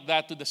probably like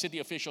that to the city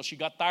officials. She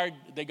got tired.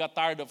 They got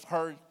tired of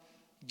her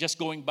just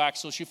going back.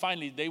 So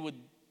they would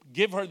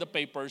give her the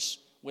papers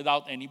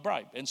without any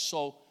bribe. And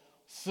so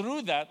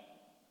through that,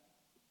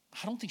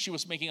 I don't think she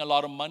was making a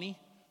lot of money.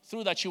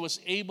 Through that, she was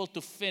able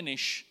to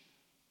finish,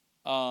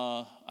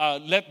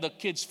 let the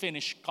kids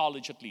finish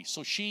college at least.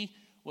 So she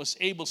was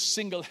able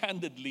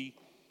single-handedly,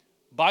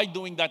 by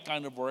doing that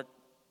kind of work,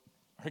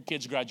 her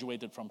kids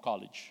graduated from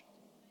college.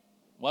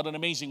 What an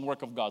amazing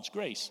work of God's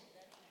grace.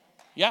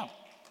 Yeah.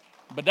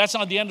 But that's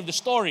not the end of the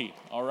story,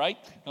 all right?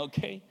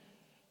 Okay.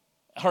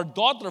 Her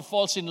daughter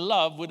falls in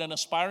love with an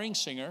aspiring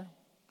singer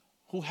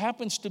who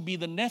happens to be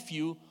the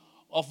nephew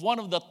of one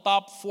of the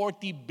top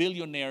 40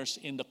 billionaires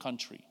in the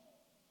country.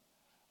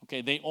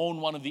 Okay, they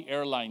own one of the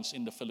airlines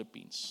in the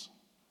Philippines.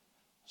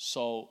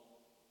 So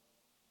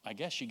I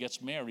guess she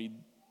gets married,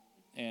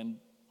 and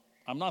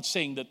I'm not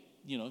saying that,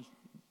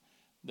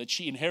 that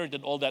she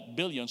inherited all that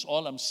billions.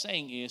 All I'm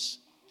saying is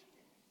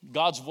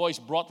God's voice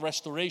brought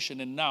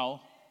restoration, and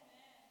now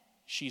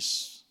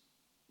she's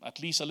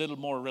at least a little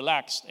more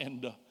relaxed,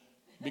 and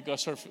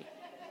because her.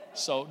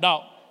 So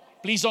now,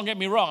 please don't get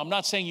me wrong. I'm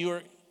not saying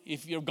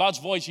if you're God's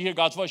voice, you hear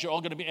God's voice, you're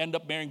all going to end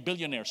up marrying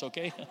billionaires,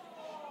 okay?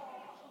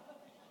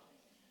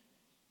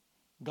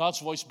 God's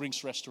voice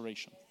brings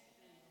restoration.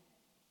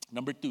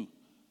 Number 2,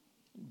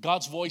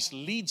 God's voice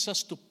leads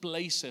us to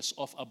places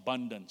of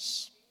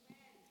abundance.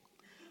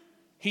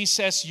 He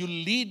says, you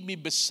lead me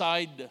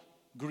beside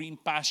green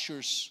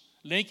pastures.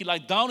 Make you lie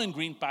down in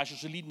green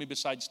pastures, you lead me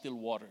beside still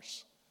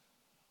waters.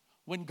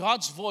 When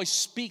God's voice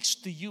speaks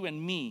to you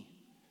and me,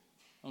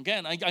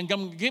 again,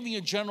 I'm giving you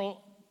general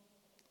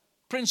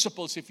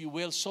principles, if you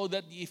will, so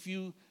that if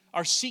you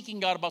are seeking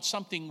God about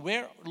something,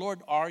 where, Lord,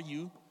 are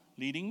you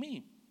leading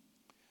me?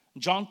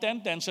 John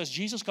 10:10 says,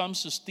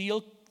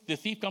 the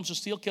thief comes to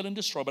steal, kill, and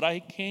destroy, but I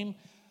came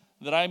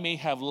that I may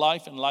have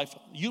life and life,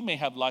 you may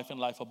have life and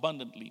life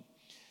abundantly.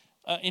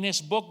 In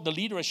his book, The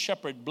Leader as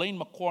Shepherd, Blaine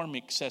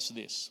McCormick says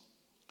this: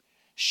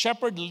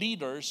 shepherd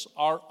leaders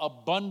are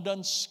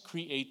abundance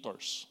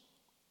creators,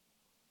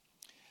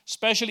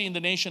 especially in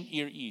the nation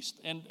Near East.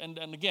 And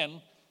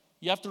again,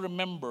 you have to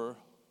remember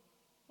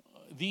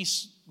the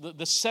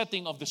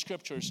setting of the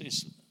scriptures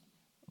is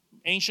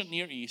ancient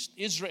Near East,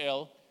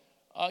 Israel.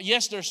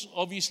 Yes, there's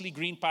obviously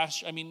green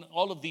pasture,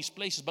 all of these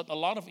places, but a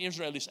lot of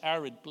Israel is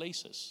arid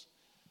places.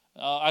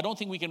 I don't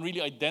think we can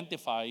really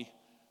identify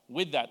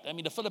with that.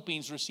 The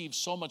Philippines receives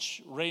so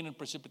much rain and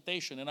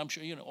precipitation, and I'm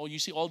sure, you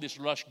see all this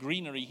lush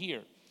greenery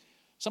here.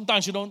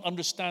 Sometimes you don't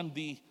understand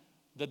the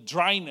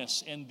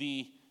dryness and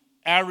the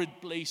arid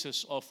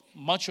places of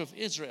much of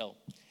Israel.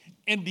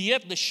 And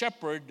yet the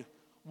shepherd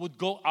would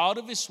go out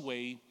of his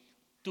way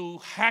to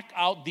hack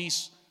out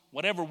these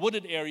whatever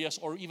wooded areas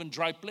or even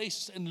dry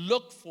places and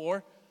look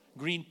for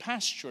green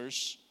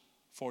pastures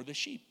for the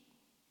sheep.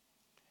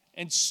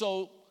 And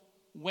so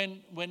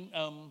when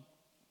and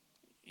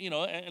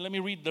let me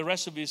read the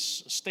rest of his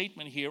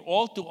statement here.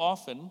 All too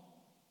often,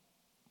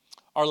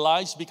 our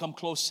lives become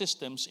closed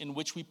systems in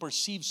which we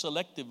perceive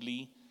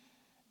selectively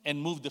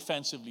and move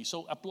defensively.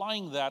 So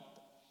applying that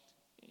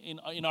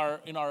in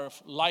our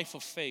life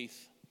of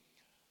faith,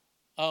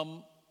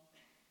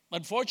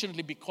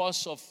 unfortunately,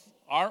 because of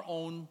our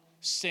own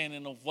sin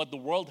and of what the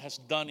world has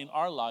done in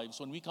our lives,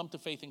 when we come to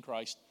faith in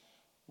Christ,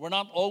 we're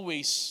not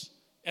always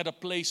at a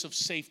place of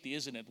safety,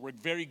 isn't it? We're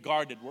very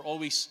guarded. We're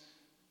always,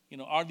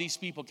 are these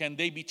people, can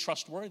they be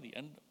trustworthy?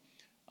 And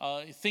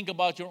think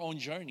about your own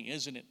journey,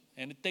 isn't it?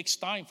 And it takes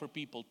time for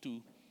people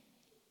to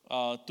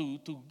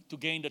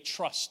gain the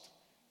trust.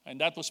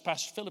 And that was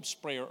Pastor Philip's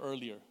prayer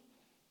earlier.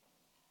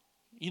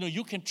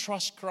 You can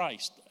trust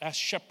Christ as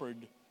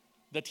shepherd,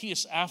 that he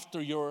is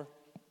after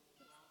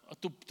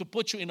to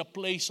put you in a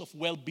place of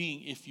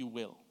well-being, if you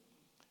will.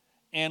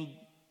 And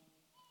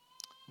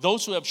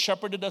those who have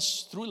shepherded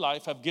us through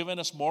life have given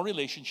us more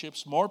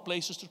relationships, more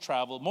places to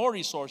travel, more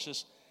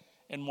resources,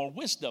 and more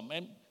wisdom.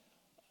 And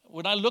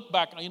when I look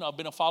back, I've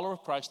been a follower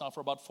of Christ now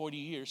for about 40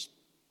 years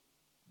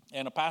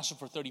and a pastor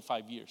for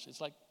 35 years.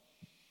 It's like,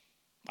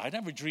 I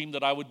never dreamed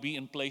that I would be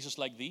in places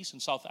like these in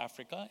South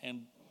Africa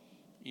and,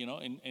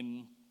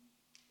 in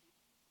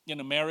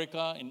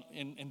America,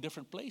 in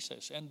different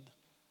places. And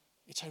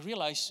I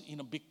realize,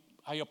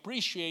 I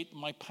appreciate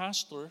my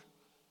pastor,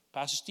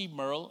 Pastor Steve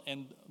Merle,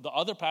 and the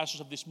other pastors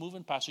of this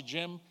movement, Pastor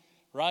Jim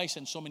Rice,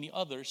 and so many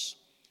others,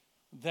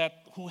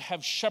 who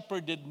have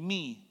shepherded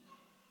me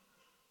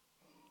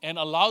and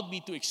allowed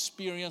me to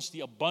experience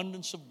the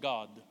abundance of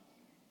God.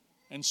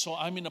 And so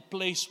I'm in a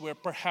place where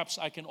perhaps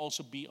I can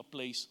also be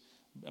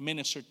a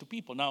minister to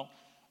people. Now,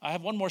 I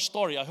have one more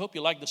story. I hope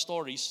you like the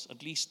stories,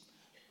 at least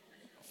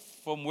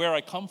from where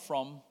I come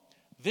from.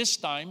 This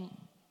time,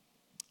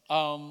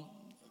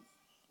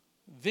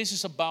 this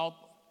is about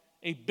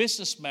a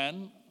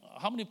businessman.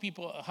 How many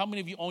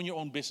of you own your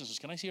own businesses?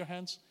 Can I see your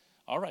hands?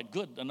 All right,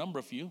 good. A number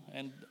of you.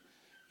 And,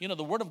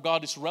 the Word of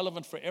God is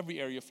relevant for every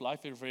area of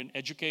life. If you're an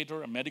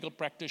educator, a medical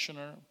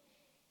practitioner,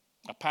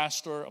 a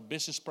pastor, a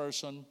business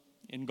person,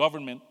 in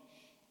government,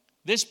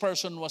 This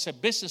person was a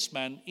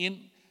businessman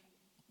in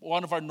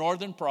one of our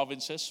northern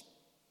provinces.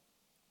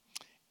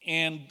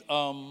 And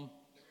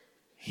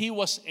he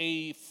was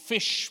a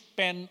fish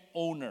pen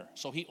owner.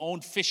 So he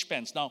owned fish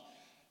pens. Now,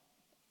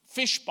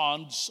 fish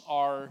ponds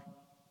are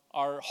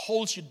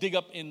holes you dig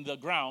up in the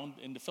ground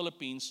in the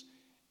Philippines,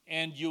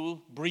 and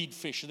you breed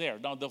fish there.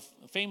 Now, the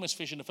famous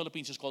fish in the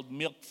Philippines is called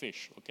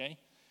milkfish, okay?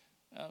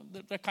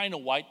 They're kind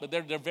of white, but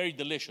they're very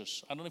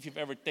delicious. I don't know if you've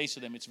ever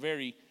tasted them. It's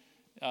very,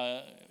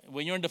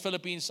 when you're in the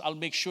Philippines, I'll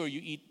make sure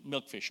you eat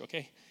milkfish,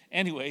 okay?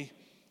 Anyway,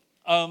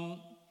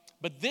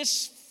 but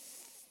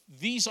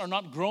these are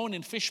not grown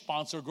in fish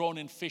ponds, they're grown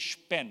in fish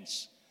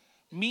pens,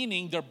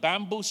 meaning they're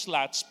bamboo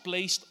slats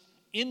placed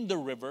in the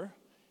river,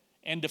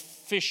 and the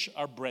fish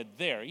are bred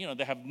there. You know,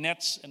 they have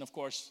nets and, of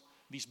course,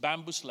 these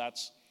bamboo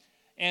slats.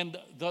 And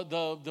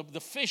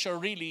the fish are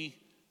really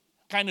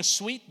kind of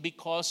sweet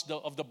because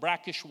of the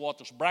brackish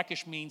waters.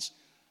 Brackish means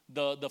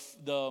the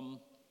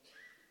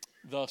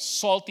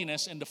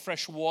saltiness and the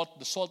fresh water,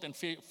 the salt and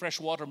fresh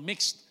water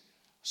mixed.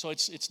 So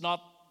it's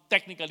not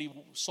technically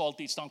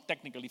salty, it's not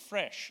technically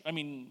fresh. I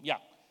mean, yeah.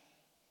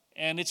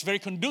 And it's very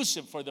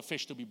conducive for the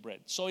fish to be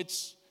bred. So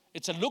it's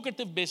a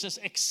lucrative business,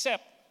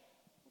 except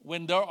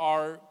when there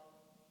are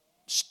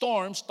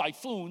storms,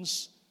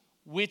 typhoons,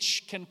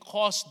 which can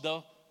cause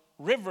the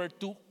river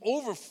to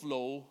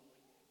overflow.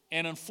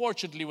 And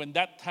unfortunately, when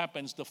that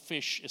happens, the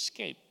fish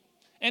escape.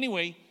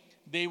 Anyway,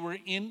 they were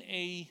in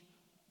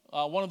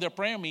one of their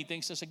prayer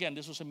meetings. This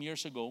was some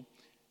years ago.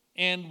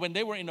 And when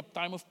they were in a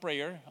time of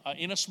prayer,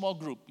 in a small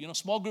group, you know,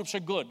 small groups are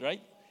good,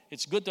 right?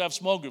 It's good to have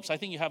small groups. I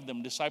think you have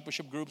them,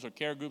 discipleship groups or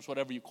care groups,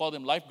 whatever you call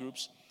them, life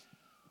groups,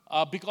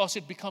 because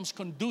it becomes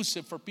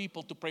conducive for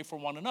people to pray for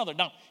one another.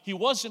 Now, he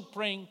wasn't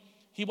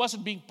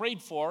being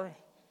prayed for.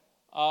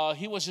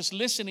 He was just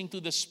listening to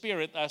the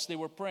Spirit as they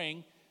were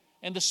praying.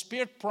 And the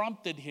Spirit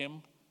prompted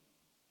him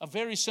a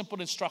very simple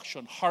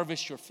instruction: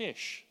 harvest your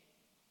fish.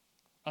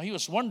 Now, he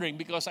was wondering,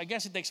 because I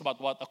guess it takes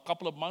about, a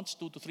couple of months,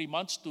 2 to 3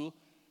 months to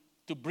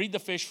breed the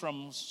fish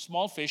from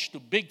small fish to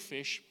big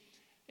fish.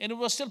 And it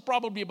was still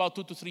probably about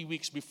 2 to 3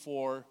 weeks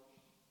before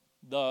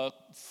the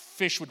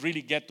fish would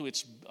really get to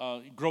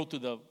grow to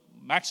the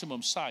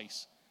maximum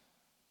size.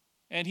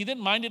 And he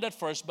didn't mind it at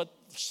first, but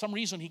for some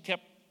reason he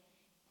kept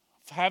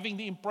having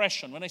the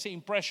impression. When I say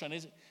impression,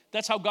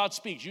 that's how God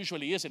speaks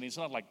usually, isn't it? It's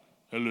not like,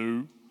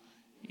 hello.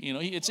 You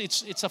know,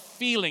 it's a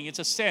feeling, it's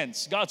a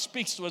sense. God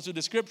speaks to us with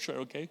the scripture,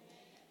 okay?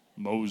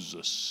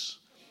 Moses.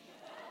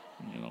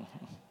 You know.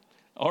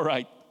 All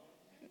right.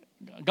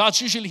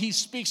 He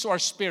speaks to our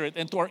spirit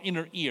and to our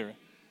inner ear.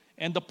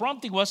 And the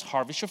prompting was,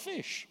 harvest your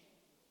fish.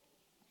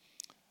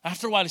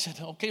 After a while, he said,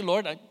 okay,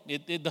 Lord,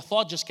 the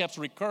thought just kept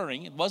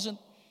recurring. It wasn't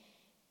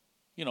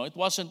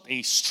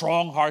a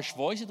strong, harsh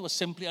voice. It was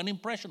simply an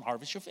impression: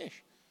 harvest your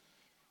fish.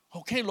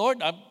 Okay,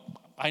 Lord,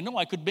 I know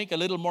I could make a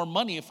little more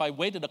money if I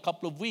waited a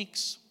couple of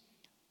weeks.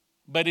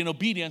 But in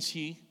obedience,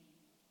 he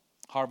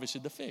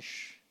harvested the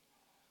fish.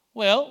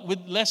 Well, with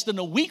less than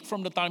a week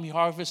from the time he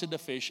harvested the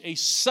fish, a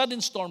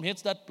sudden storm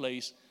hits that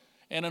place.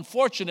 And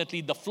unfortunately,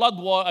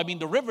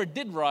 the river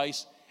did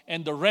rise,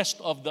 and the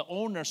rest of the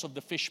owners of the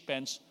fish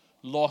pens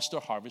lost their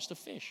harvest of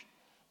fish.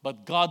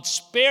 But God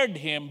spared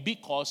him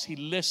because he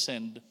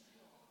listened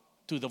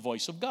to the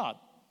voice of God.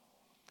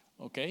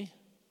 Okay?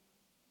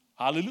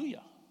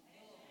 Hallelujah.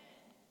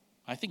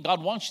 I think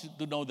God wants you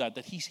to know that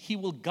He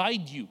will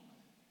guide you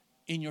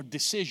in your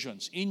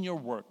decisions, in your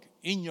work,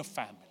 in your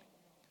family.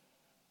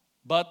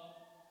 But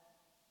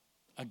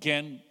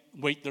again,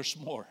 wait, there's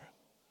more.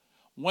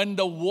 When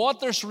the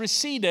waters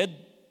receded,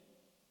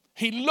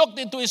 he looked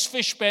into his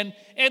fish pen,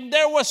 and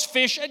there was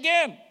fish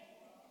again.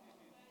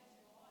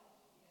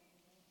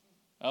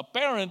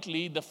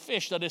 Apparently, the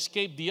fish that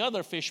escaped the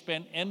other fish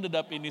pen ended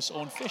up in his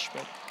own fish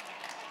pen.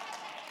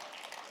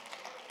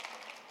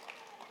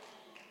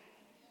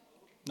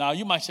 Now,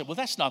 you might say, well,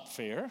 that's not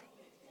fair.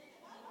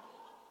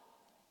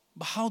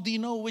 But how do you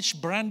know which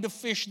brand of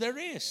fish there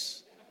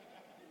is?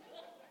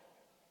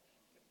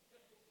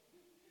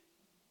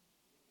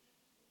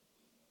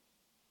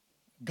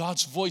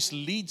 God's voice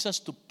leads us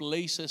to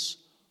places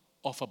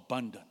of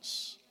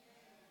abundance.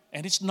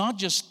 And it's not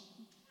just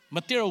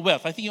material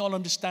wealth. I think you all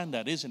understand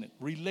that, isn't it?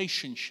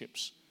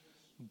 Relationships,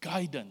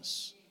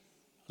 guidance,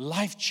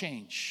 life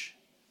change.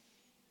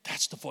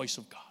 That's the voice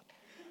of God.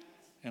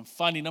 And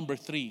finally, number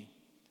 3,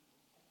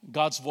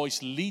 God's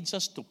voice leads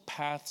us to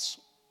paths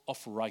of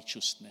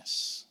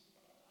righteousness.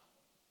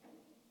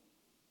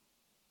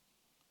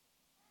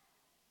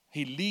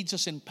 He leads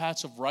us in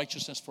paths of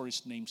righteousness for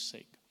His name's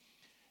sake.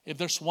 If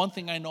there's one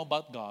thing I know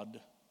about God,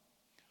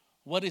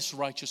 what is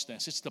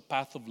righteousness? It's the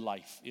path of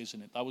life,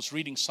 isn't it? I was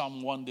reading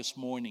Psalm 1 this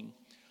morning.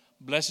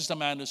 Blessed is the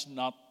man who does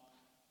not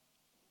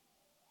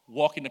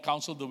walk in the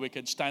counsel of the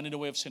wicked, stand in the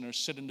way of sinners,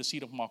 sit in the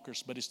seat of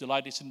mockers, but his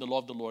delight is in the law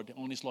of the Lord.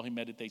 On His law he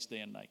meditates day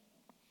and night.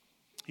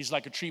 He's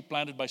like a tree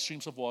planted by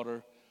streams of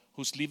water,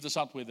 whose leaf does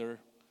not wither.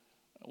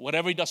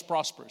 Whatever he does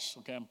prospers.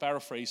 Okay, I'm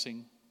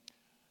paraphrasing.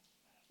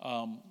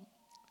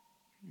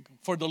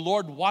 For the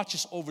Lord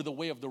watches over the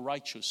way of the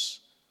righteous,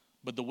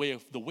 but the way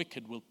of the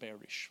wicked will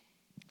perish.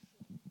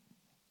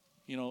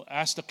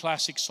 as the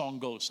classic song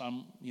goes,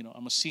 I'm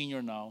a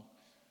senior now,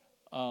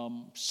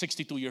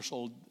 62 years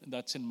old.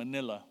 That's in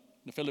Manila,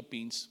 the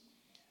Philippines.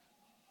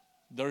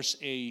 There's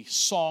a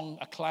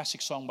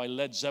classic song by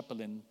Led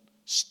Zeppelin,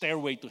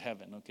 Stairway to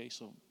Heaven. Okay,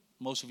 so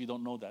most of you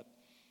don't know that.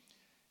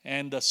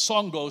 And the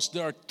song goes,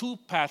 there are two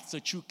paths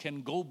that you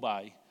can go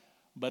by,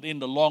 but in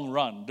the long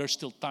run, there's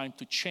still time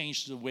to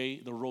change the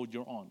road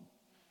you're on.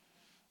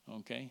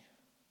 Okay?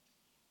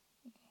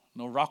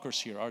 No rockers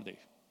here, are they?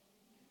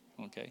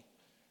 Okay.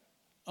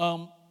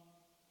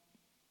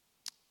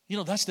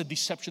 That's the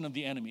deception of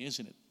the enemy,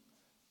 isn't it?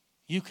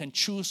 You can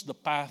choose the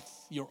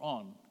path you're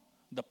on,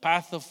 the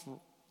path of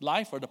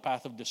life or the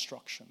path of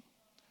destruction.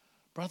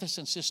 Brothers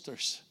and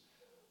sisters,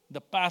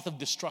 the path of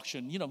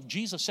destruction.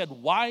 Jesus said,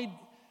 wide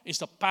is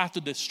the path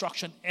to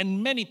destruction,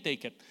 and many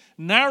take it.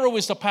 Narrow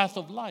is the path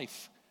of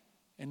life,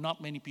 and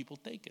not many people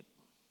take it.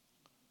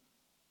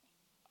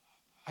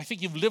 I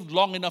think you've lived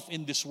long enough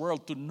in this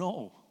world to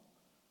know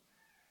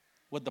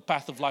what the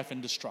path of life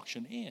and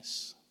destruction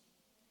is.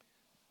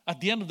 At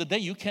the end of the day,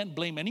 you can't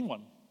blame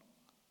anyone.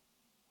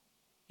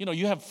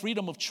 You have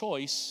freedom of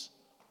choice.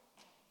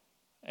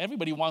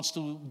 Everybody wants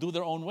to do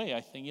their own way,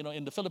 I think.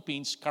 In the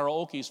Philippines,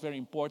 karaoke is very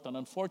important.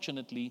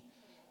 Unfortunately,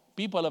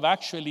 people have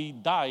actually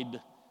died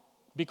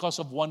because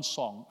of one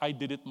song, I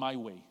Did It My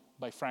Way,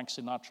 by Frank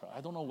Sinatra. I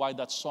don't know why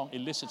that song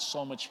elicits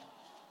so much.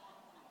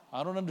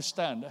 I don't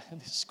understand.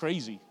 It's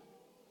crazy.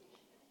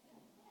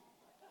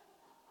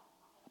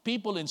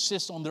 People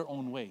insist on their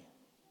own way.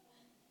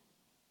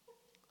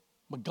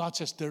 But God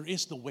says there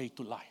is the way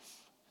to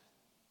life.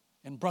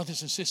 And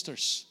brothers and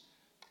sisters,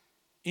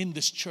 in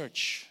this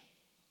church,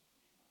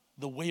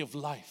 the way of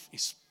life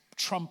is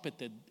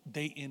trumpeted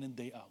day in and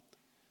day out.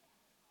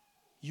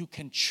 You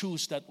can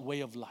choose that way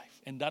of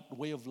life. And that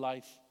way of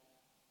life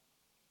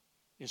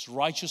is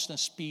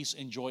righteousness, peace,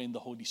 and joy in the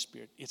Holy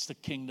Spirit. It's the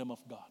kingdom of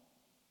God.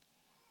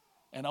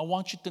 And I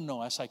want you to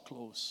know as I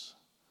close,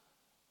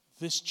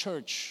 this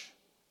church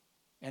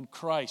and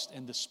Christ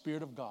and the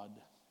Spirit of God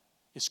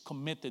is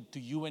committed to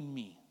you and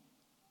me,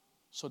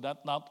 so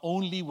that not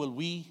only will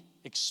we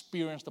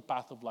experience the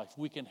path of life,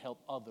 we can help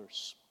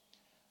others.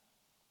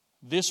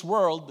 This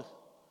world,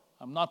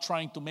 I'm not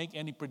trying to make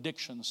any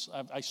predictions.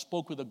 I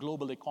spoke with a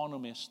global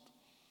economist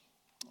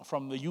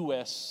from the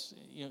U.S.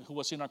 Who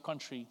was in our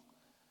country,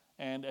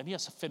 and he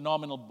has a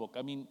phenomenal book.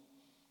 I mean,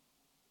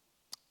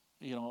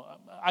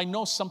 I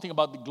know something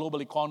about the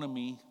global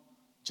economy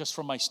just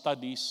from my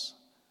studies.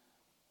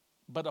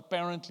 But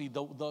apparently,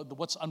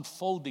 what's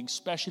unfolding,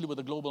 especially with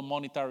the global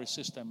monetary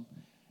system,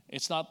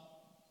 it's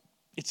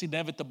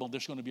inevitable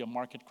there's going to be a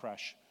market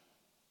crash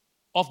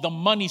of the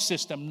money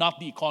system, not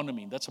the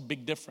economy. That's a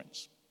big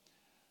difference.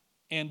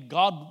 And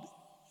God,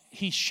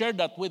 He shared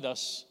that with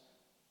us,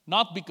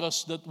 not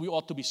because that we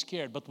ought to be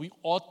scared, but we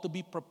ought to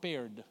be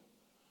prepared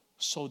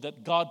so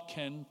that God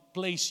can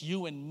place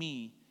you and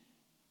me.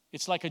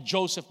 It's like a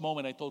Joseph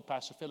moment, I told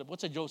Pastor Philip.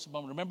 What's a Joseph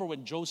moment? Remember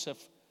when Joseph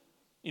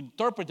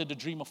interpreted the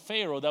dream of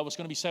Pharaoh that was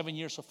going to be 7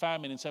 years of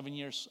famine and 7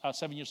 years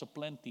of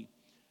plenty.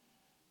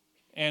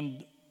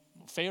 And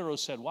Pharaoh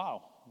said,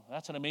 wow,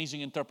 that's an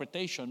amazing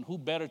interpretation. Who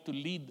better to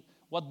lead?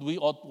 What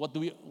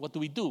do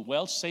we do?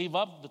 Well, save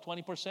up the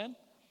 20%.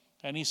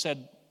 And he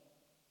said,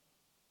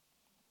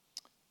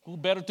 who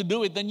better to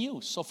do it than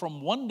you? So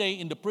from one day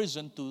in the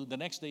prison to the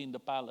next day in the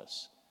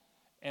palace.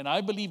 And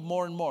I believe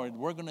more and more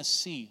we're going to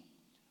see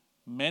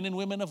men and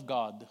women of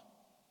God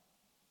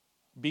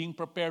being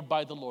prepared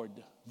by the Lord.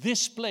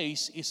 This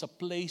place is a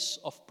place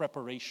of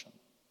preparation.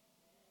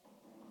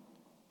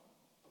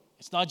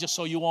 It's not just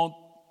so you won't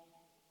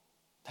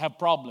have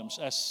problems,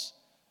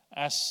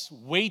 as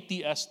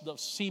weighty as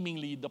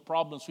seemingly the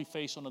problems we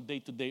face on a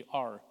day-to-day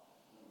are.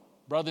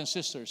 Brothers and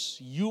sisters,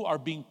 you are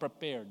being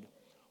prepared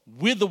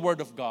with the Word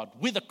of God,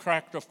 with the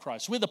character of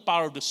Christ, with the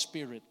power of the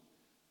Spirit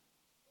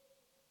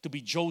to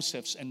be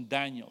Josephs and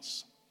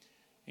Daniels.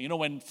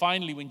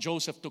 When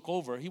Joseph took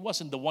over, he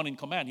wasn't the one in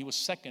command, he was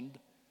second.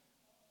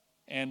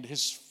 And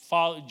his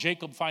father,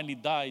 Jacob, finally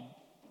died.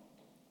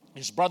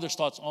 His brothers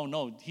thought, oh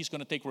no, he's going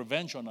to take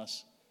revenge on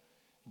us.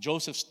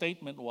 Joseph's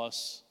statement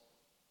was,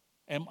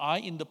 am I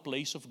in the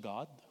place of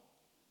God?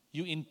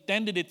 You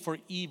intended it for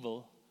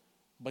evil,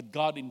 but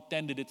God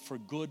intended it for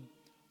good,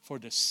 for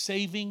the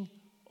saving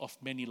of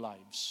many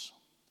lives.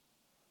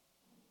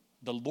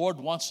 The Lord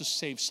wants to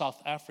save South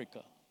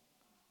Africa.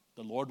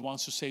 The Lord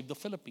wants to save the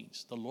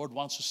Philippines. The Lord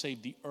wants to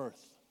save the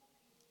earth.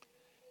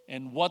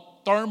 And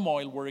what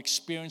turmoil we're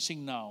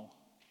experiencing now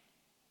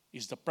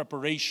is the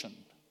preparation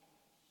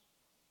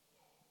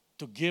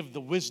to give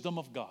the wisdom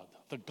of God,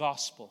 the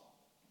gospel,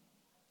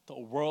 to a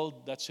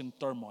world that's in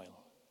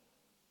turmoil.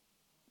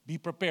 Be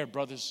prepared,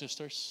 brothers and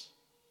sisters.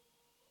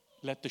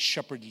 Let the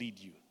shepherd lead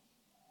you.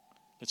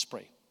 Let's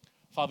pray.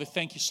 Father,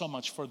 thank you so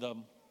much for the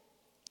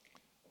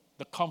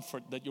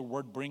comfort that your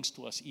word brings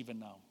to us even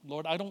now.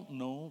 Lord, I don't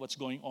know what's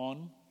going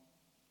on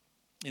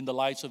in the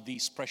lives of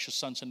these precious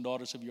sons and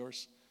daughters of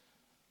yours.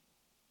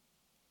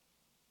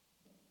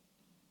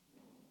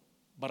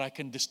 But I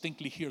can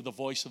distinctly hear the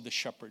voice of the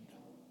shepherd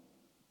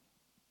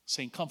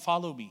saying, come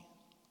follow me.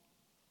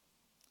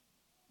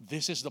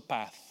 This is the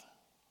path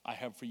I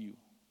have for you.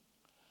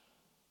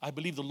 I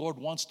believe the Lord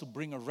wants to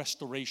bring a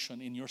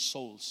restoration in your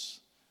souls.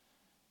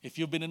 If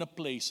you've been in a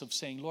place of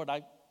saying, Lord,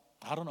 I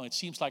don't know, it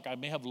seems like I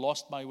may have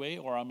lost my way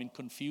or I'm in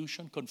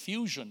confusion.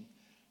 Confusion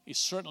is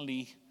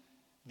certainly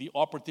the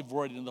operative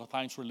word in the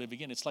times we're living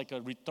in. It's like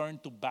a return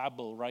to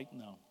Babel right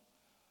now,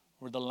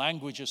 where the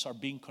languages are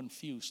being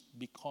confused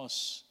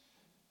because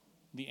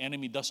the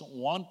enemy doesn't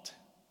want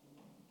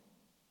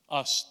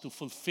us to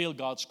fulfill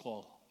God's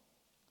call,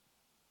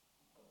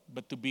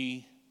 but to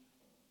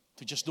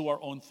just do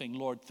our own thing.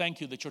 Lord, thank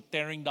you that you're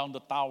tearing down the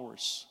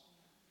towers,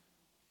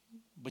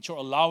 but you're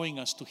allowing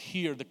us to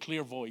hear the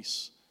clear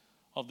voice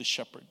of the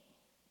shepherd.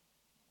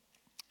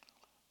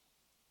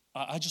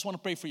 I just want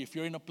to pray for you. If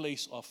you're in a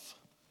place of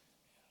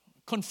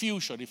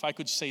confusion, if I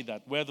could say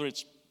that, whether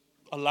it's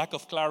a lack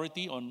of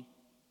clarity on,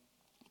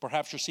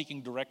 perhaps you're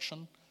seeking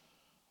direction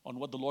on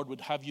what the Lord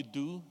would have you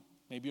do.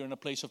 Maybe you're in a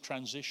place of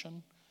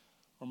transition,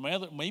 or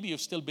maybe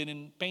you've still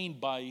been pained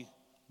by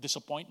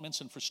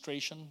disappointments and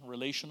frustration,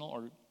 relational,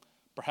 or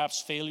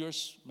perhaps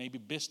failures, maybe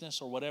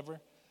business or whatever.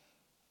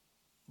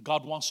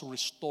 God wants to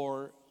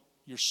restore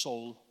your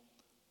soul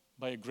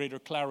by a greater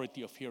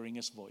clarity of hearing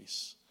His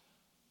voice.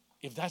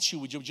 If that's you,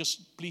 would you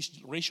just please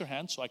raise your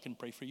hand so I can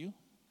pray for you?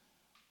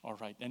 All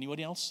right.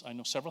 Anybody else? I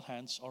know several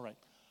hands. All right.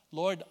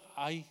 Lord,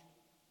 I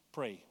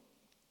pray.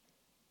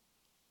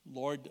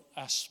 Lord,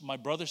 as my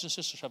brothers and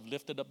sisters have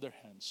lifted up their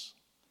hands,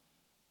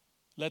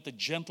 let the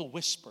gentle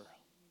whisper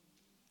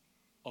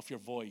of your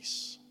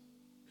voice,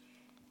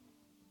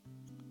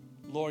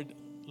 Lord,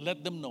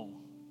 let them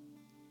know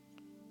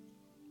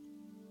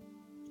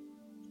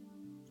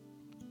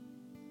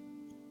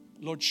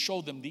Lord,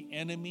 show them the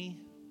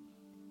enemy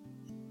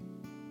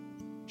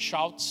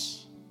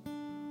shouts,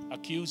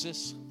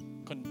 accuses,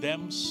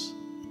 condemns.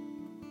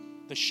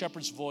 The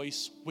shepherd's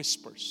voice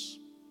whispers,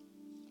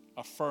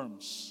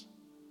 affirms,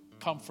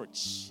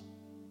 comforts.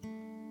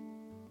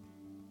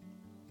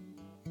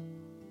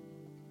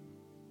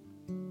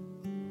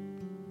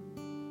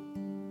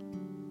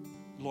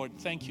 Lord,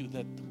 thank you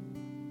that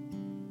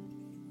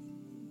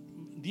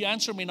the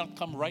answer may not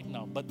come right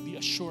now, but the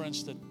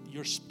assurance that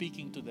you're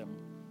speaking to them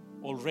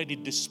already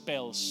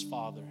dispels,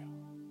 Father,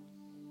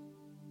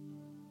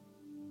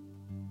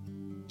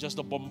 just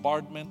the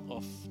bombardment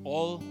of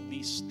all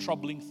these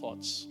troubling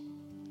thoughts.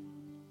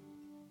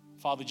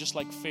 Father, just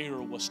like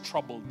Pharaoh was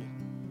troubled,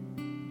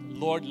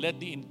 Lord, let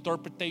the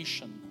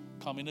interpretation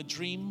come in a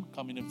dream,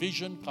 come in a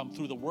vision, come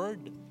through the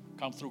word,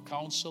 come through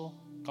counsel,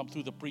 come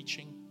through the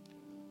preaching.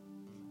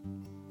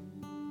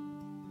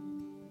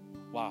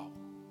 Wow.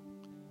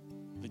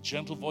 The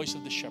gentle voice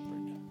of the shepherd.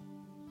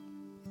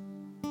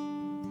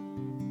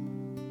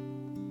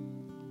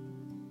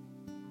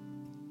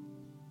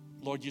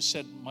 Lord, you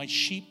said, my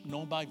sheep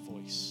know my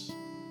voice.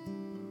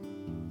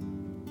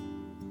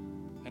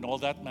 And all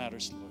that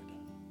matters, Lord.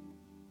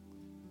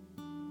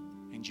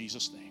 In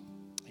Jesus' name.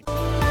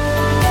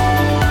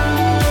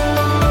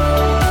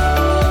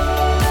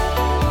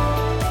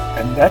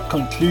 And that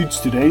concludes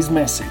today's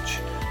message.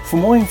 For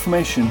more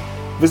information,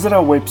 visit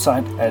our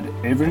website at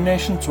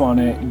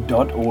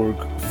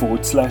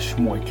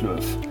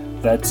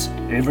everynationtshwane.org/Mooikloof. That's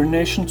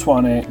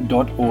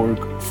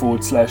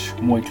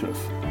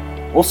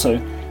everynationtshwane.org/Mooikloof. Also,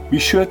 be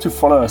sure to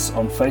follow us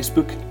on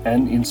Facebook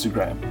and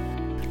Instagram.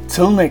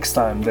 Till next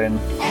time then.